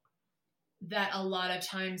that a lot of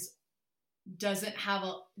times doesn't have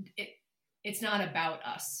it's not about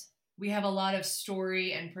us. We have a lot of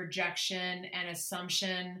story and projection and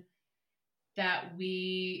assumption that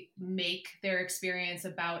we make their experience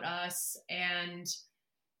about us, and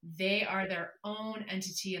they are their own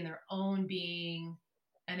entity and their own being,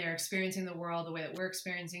 and they're experiencing the world the way that we're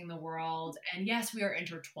experiencing the world. And yes, we are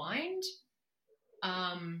intertwined,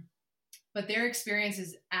 but their experience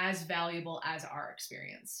is as valuable as our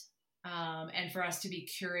experience. And for us to be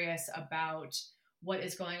curious about what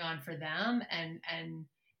is going on for them and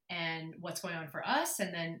what's going on for us,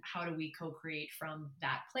 and then how do we co-create from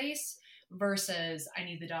that place versus I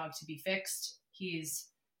need the dog to be fixed. He's,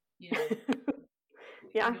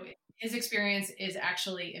 his experience is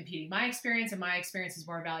actually impeding my experience, and my experience is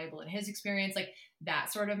more valuable than his experience. Like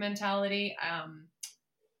that sort of mentality.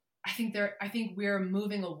 I think we're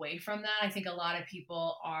moving away from that. I think a lot of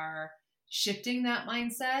people are shifting that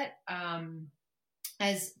mindset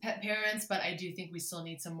as pet parents, but I do think we still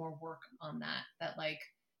need some more work on that. That like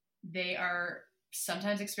they are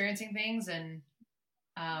sometimes experiencing things, and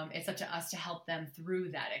it's up to us to help them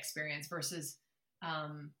through that experience versus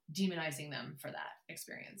demonizing them for that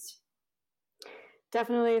experience.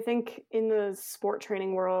 Definitely. I think in the sport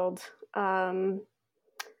training world,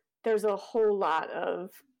 there's a whole lot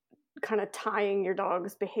of kind of tying your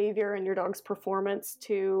dog's behavior and your dog's performance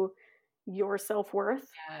to your self-worth.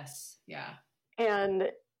 Yes. Yeah. And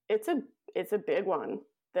it's a big one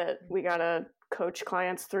that we got to coach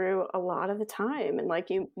clients through a lot of the time. And like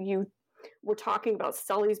you were talking about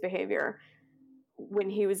Sully's behavior when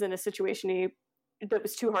he was in a situation that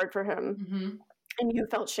was too hard for him, and you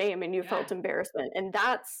felt shame and you felt embarrassment. And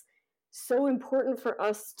that's so important for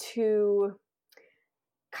us to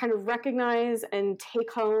kind of recognize and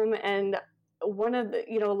take home. And one of the,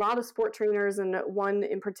 a lot of sport trainers, and one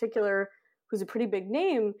in particular who's a pretty big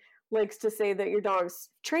name, likes to say that your dog's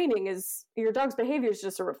behavior is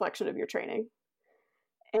just a reflection of your training.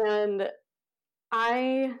 And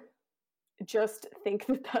I just think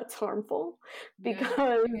that that's harmful because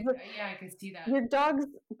I can see that your dog's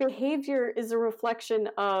behavior is a reflection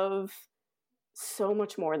of so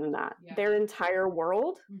much more than that. Their entire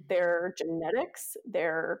world, their genetics,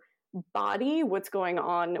 their body, what's going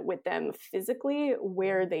on with them physically,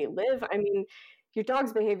 where they live. I mean, your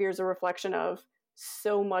dog's behavior is a reflection of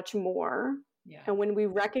so much more. And when we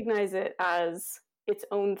recognize it as its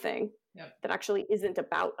own thing, that actually isn't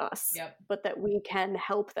about us, but that we can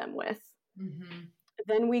help them with,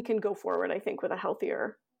 then we can go forward, I think, with a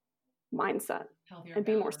healthier mindset and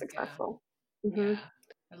be more successful. Yeah,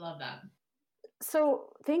 I love that.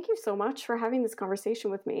 So thank you so much for having this conversation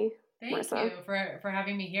with me, Marissa. Thank you for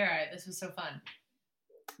having me here. This was so fun.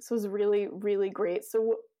 This was really, really great.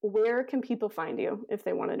 So where can people find you if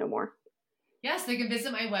they want to know more? Yes, they can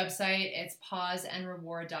visit my website. It's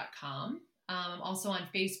pawsandreward.com. I'm also on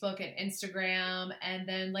Facebook and Instagram. And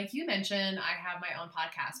then, like you mentioned, I have my own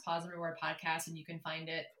podcast, Paws and Reward Podcast, and you can find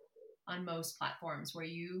it on most platforms where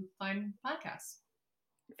you find podcasts.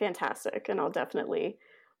 Fantastic. And I'll definitely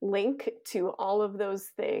link to all of those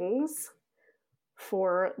things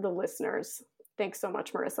for the listeners. Thanks so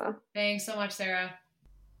much, Marissa. Thanks so much, Sarah.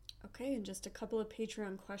 Okay, and just a couple of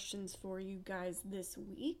Patreon questions for you guys this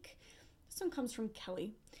week. This one comes from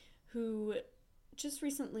Kelly, who just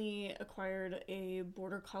recently acquired a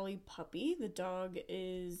Border Collie puppy. The dog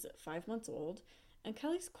is 5 months old. And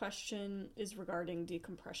Kelly's question is regarding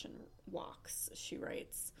decompression walks. She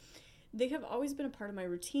writes, "They have always been a part of my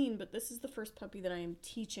routine, but this is the first puppy that I am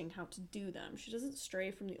teaching how to do them. She doesn't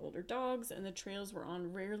stray from the older dogs, and the trails we're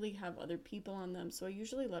on rarely have other people on them, so I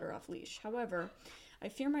usually let her off leash. However, I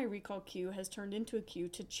fear my recall cue has turned into a cue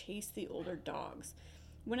to chase the older dogs.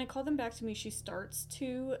 When I call them back to me, she starts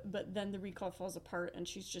to, but then the recall falls apart and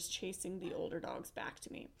she's just chasing the older dogs back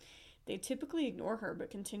to me. They typically ignore her but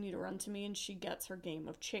continue to run to me, and she gets her game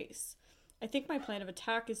of chase. I think my plan of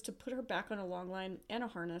attack is to put her back on a long line and a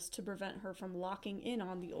harness to prevent her from locking in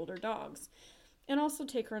on the older dogs, and also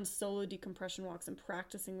take her on solo decompression walks and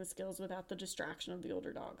practicing the skills without the distraction of the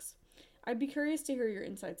older dogs. I'd be curious to hear your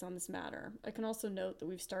insights on this matter. I can also note that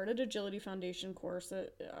we've started Agility Foundations course,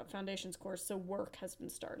 so work has been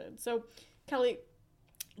started. So, Kelly,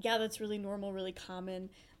 yeah, that's really normal, really common,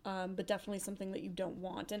 but definitely something that you don't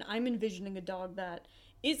want. And I'm envisioning a dog that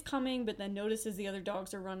is coming, but then notices the other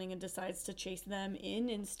dogs are running and decides to chase them in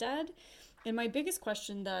instead. And my biggest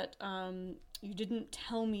question that you didn't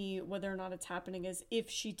tell me whether or not it's happening is if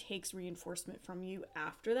she takes reinforcement from you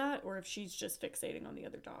after that, or if she's just fixating on the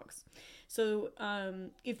other dogs. So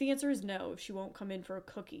if the answer is no, if she won't come in for a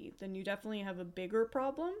cookie, then you definitely have a bigger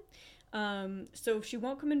problem. So if she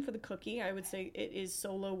won't come in for the cookie, I would say it is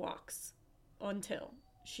solo walks until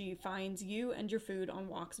she finds you and your food on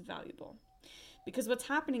walks valuable. Because what's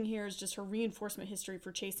happening here is just her reinforcement history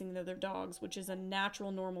for chasing the other dogs, which is a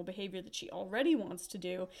natural, normal behavior that she already wants to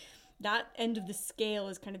do. That end of the scale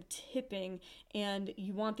is kind of tipping, and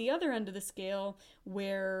you want the other end of the scale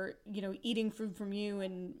where, eating food from you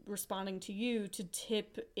and responding to you to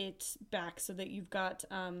tip it back so that you've got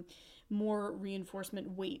more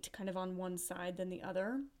reinforcement weight kind of on one side than the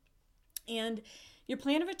other. And your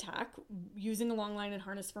plan of attack, using a long line and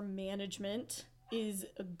harness for management, is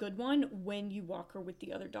a good one when you walk her with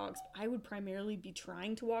the other dogs. I would primarily be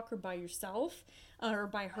trying to walk her by yourself or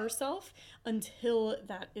by herself until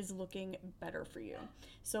that is looking better for you.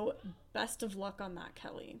 So best of luck on that,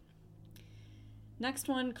 Kelly. Next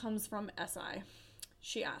one comes from SI.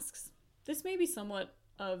 She asks, this may be somewhat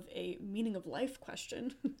of a meaning of life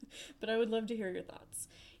question, but I would love to hear your thoughts.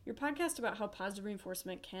 Your podcast about how positive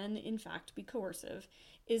reinforcement can, in fact, be coercive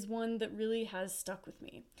is one that really has stuck with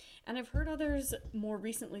me. And I've heard others more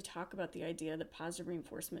recently talk about the idea that positive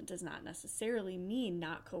reinforcement does not necessarily mean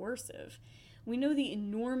not coercive. We know the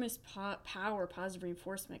enormous power positive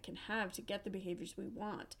reinforcement can have to get the behaviors we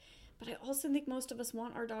want, but I also think most of us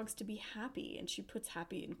want our dogs to be happy, and she puts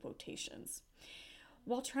happy in quotations.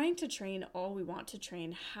 While trying to train all we want to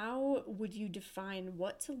train, how would you define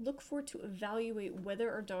what to look for to evaluate whether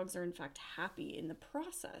our dogs are in fact happy in the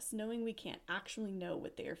process, knowing we can't actually know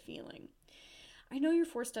what they are feeling? I know your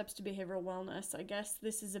 4 steps to behavioral wellness. I guess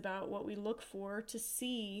this is about what we look for to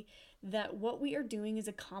see that what we are doing is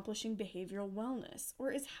accomplishing behavioral wellness,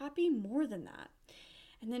 or is happy more than that.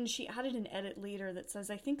 And then she added an edit later that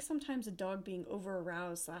says, I think sometimes a dog being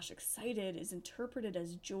over-aroused/excited is interpreted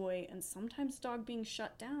as joy, and sometimes a dog being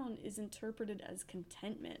shut down is interpreted as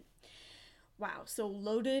contentment. Wow, so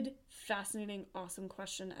loaded, fascinating, awesome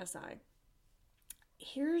question, SI.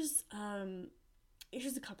 Here's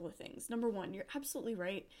a couple of things. Number one, you're absolutely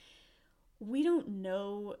right. We don't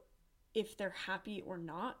know if they're happy or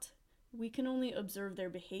not. We can only observe their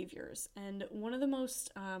behaviors. And one of the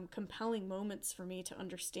most compelling moments for me to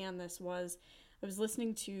understand this was I was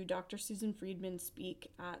listening to Dr. Susan Friedman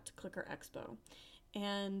speak at Clicker Expo.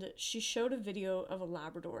 And she showed a video of a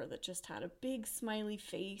Labrador that just had a big smiley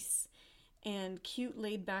face and cute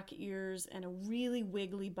laid back ears and a really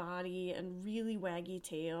wiggly body and really waggy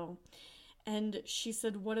tail. And she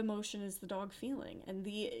said, what emotion is the dog feeling? And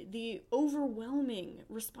the overwhelming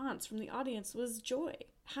response from the audience was joy,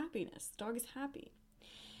 happiness. The dog is happy.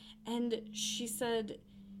 And she said,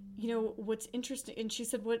 what's interesting, and she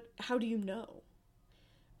said, how do you know?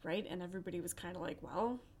 Right? And everybody was kind of like,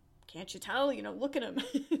 well, can't you tell? Look at him.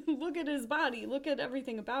 Look at his body. Look at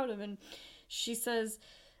everything about him. And she says,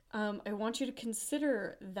 I want you to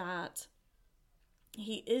consider that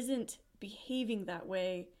he isn't behaving that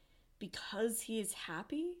way because he is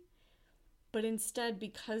happy, but instead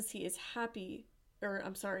because he is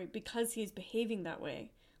behaving that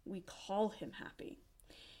way, we call him happy.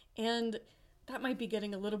 And that might be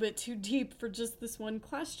getting a little bit too deep for just this one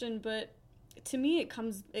question, but to me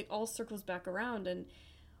it all circles back around, and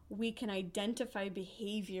we can identify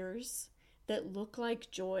behaviors that look like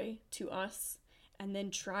joy to us and then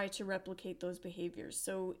try to replicate those behaviors.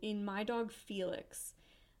 So in my dog Felix,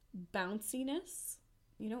 bounciness,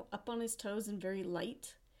 up on his toes and very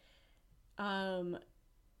light.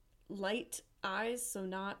 Light eyes, so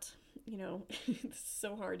not, it's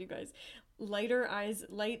so hard, you guys. Lighter eyes,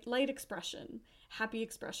 light expression, happy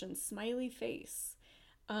expression, smiley face,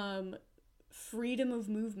 freedom of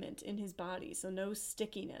movement in his body, so no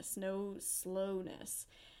stickiness, no slowness.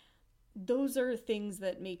 Those are things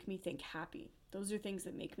that make me think happy. Those are things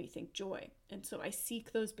that make me think joy. And so I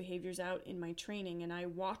seek those behaviors out in my training, and I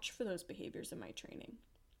watch for those behaviors in my training.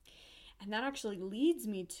 And that actually leads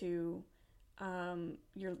me to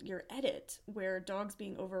your edit, where dogs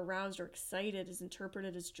being over-aroused or excited is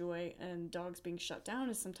interpreted as joy, and dogs being shut down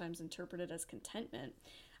is sometimes interpreted as contentment.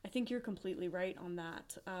 I think you're completely right on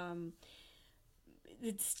that.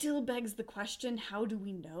 It still begs the question, how do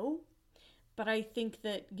we know? But I think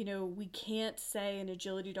that, we can't say an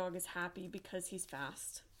agility dog is happy because he's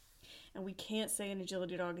fast. And we can't say an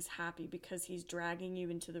agility dog is happy because he's dragging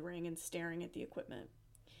you into the ring and staring at the equipment.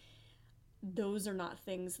 Those are not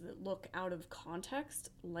things that look out of context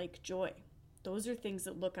like joy. Those are things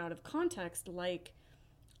that look out of context like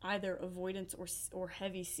either avoidance or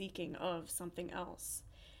heavy seeking of something else.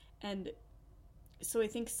 And so I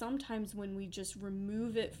think sometimes when we just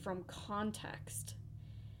remove it from context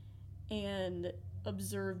and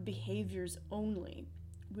observe behaviors only,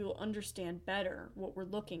 we will understand better what we're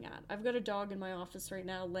looking at. I've got a dog in my office right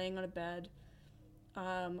now laying on a bed.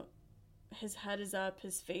 His head is up,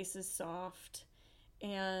 his face is soft,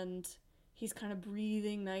 and he's kind of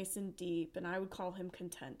breathing nice and deep, and I would call him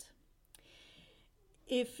content.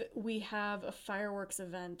 If we have a fireworks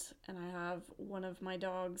event and I have one of my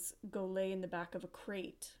dogs go lay in the back of a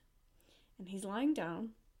crate, and he's lying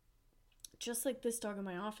down, just like this dog in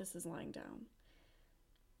my office is lying down,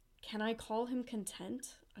 can I call him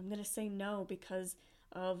content? I'm going to say no, because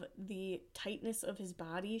of the tightness of his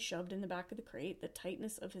body shoved in the back of the crate, the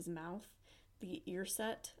tightness of his mouth, the ear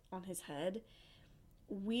set on his head.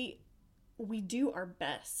 We do our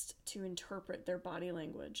best to interpret their body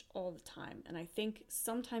language all the time. And I think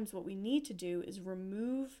sometimes what we need to do is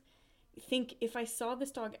think, if I saw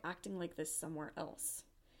this dog acting like this somewhere else,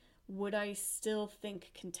 would I still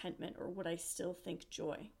think contentment, or would I still think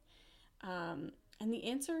joy? And the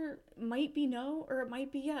answer might be no, or it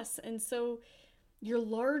might be yes. And so your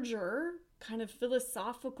larger kind of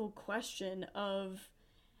philosophical question of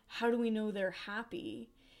how do we know they're happy?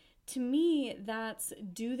 To me, that's,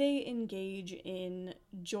 do they engage in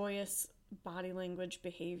joyous body language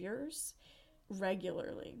behaviors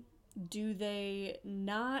regularly? Do they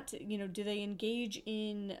not, do they engage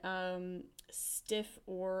in stiff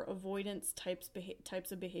or avoidance types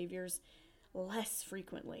of behaviors less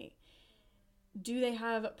frequently? Do they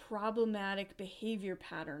have problematic behavior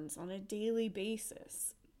patterns on a daily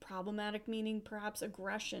basis? Problematic meaning perhaps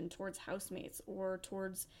aggression towards housemates or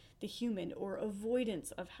towards the human, or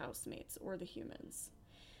avoidance of housemates or the humans.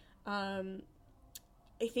 I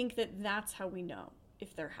think that's how we know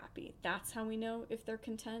if they're happy. That's how we know if they're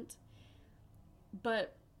content.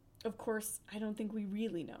 But of course, I don't think we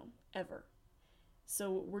really know, ever.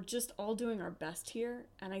 So we're just all doing our best here.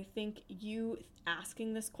 And I think you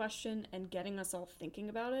asking this question and getting us all thinking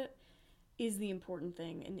about it is the important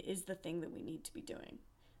thing, and is the thing that we need to be doing.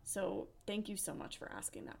 So thank you so much for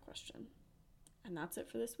asking that question. And that's it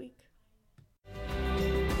for this week.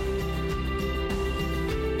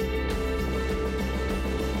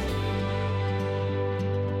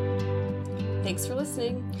 Thanks for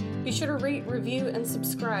listening. Be sure to rate, review, and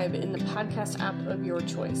subscribe in the podcast app of your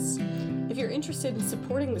choice. If you're interested in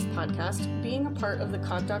supporting this podcast, being a part of the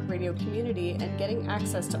CogDog Radio community, and getting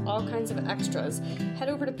access to all kinds of extras, head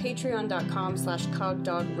over to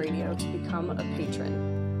patreon.com/CogDogRadio to become a patron.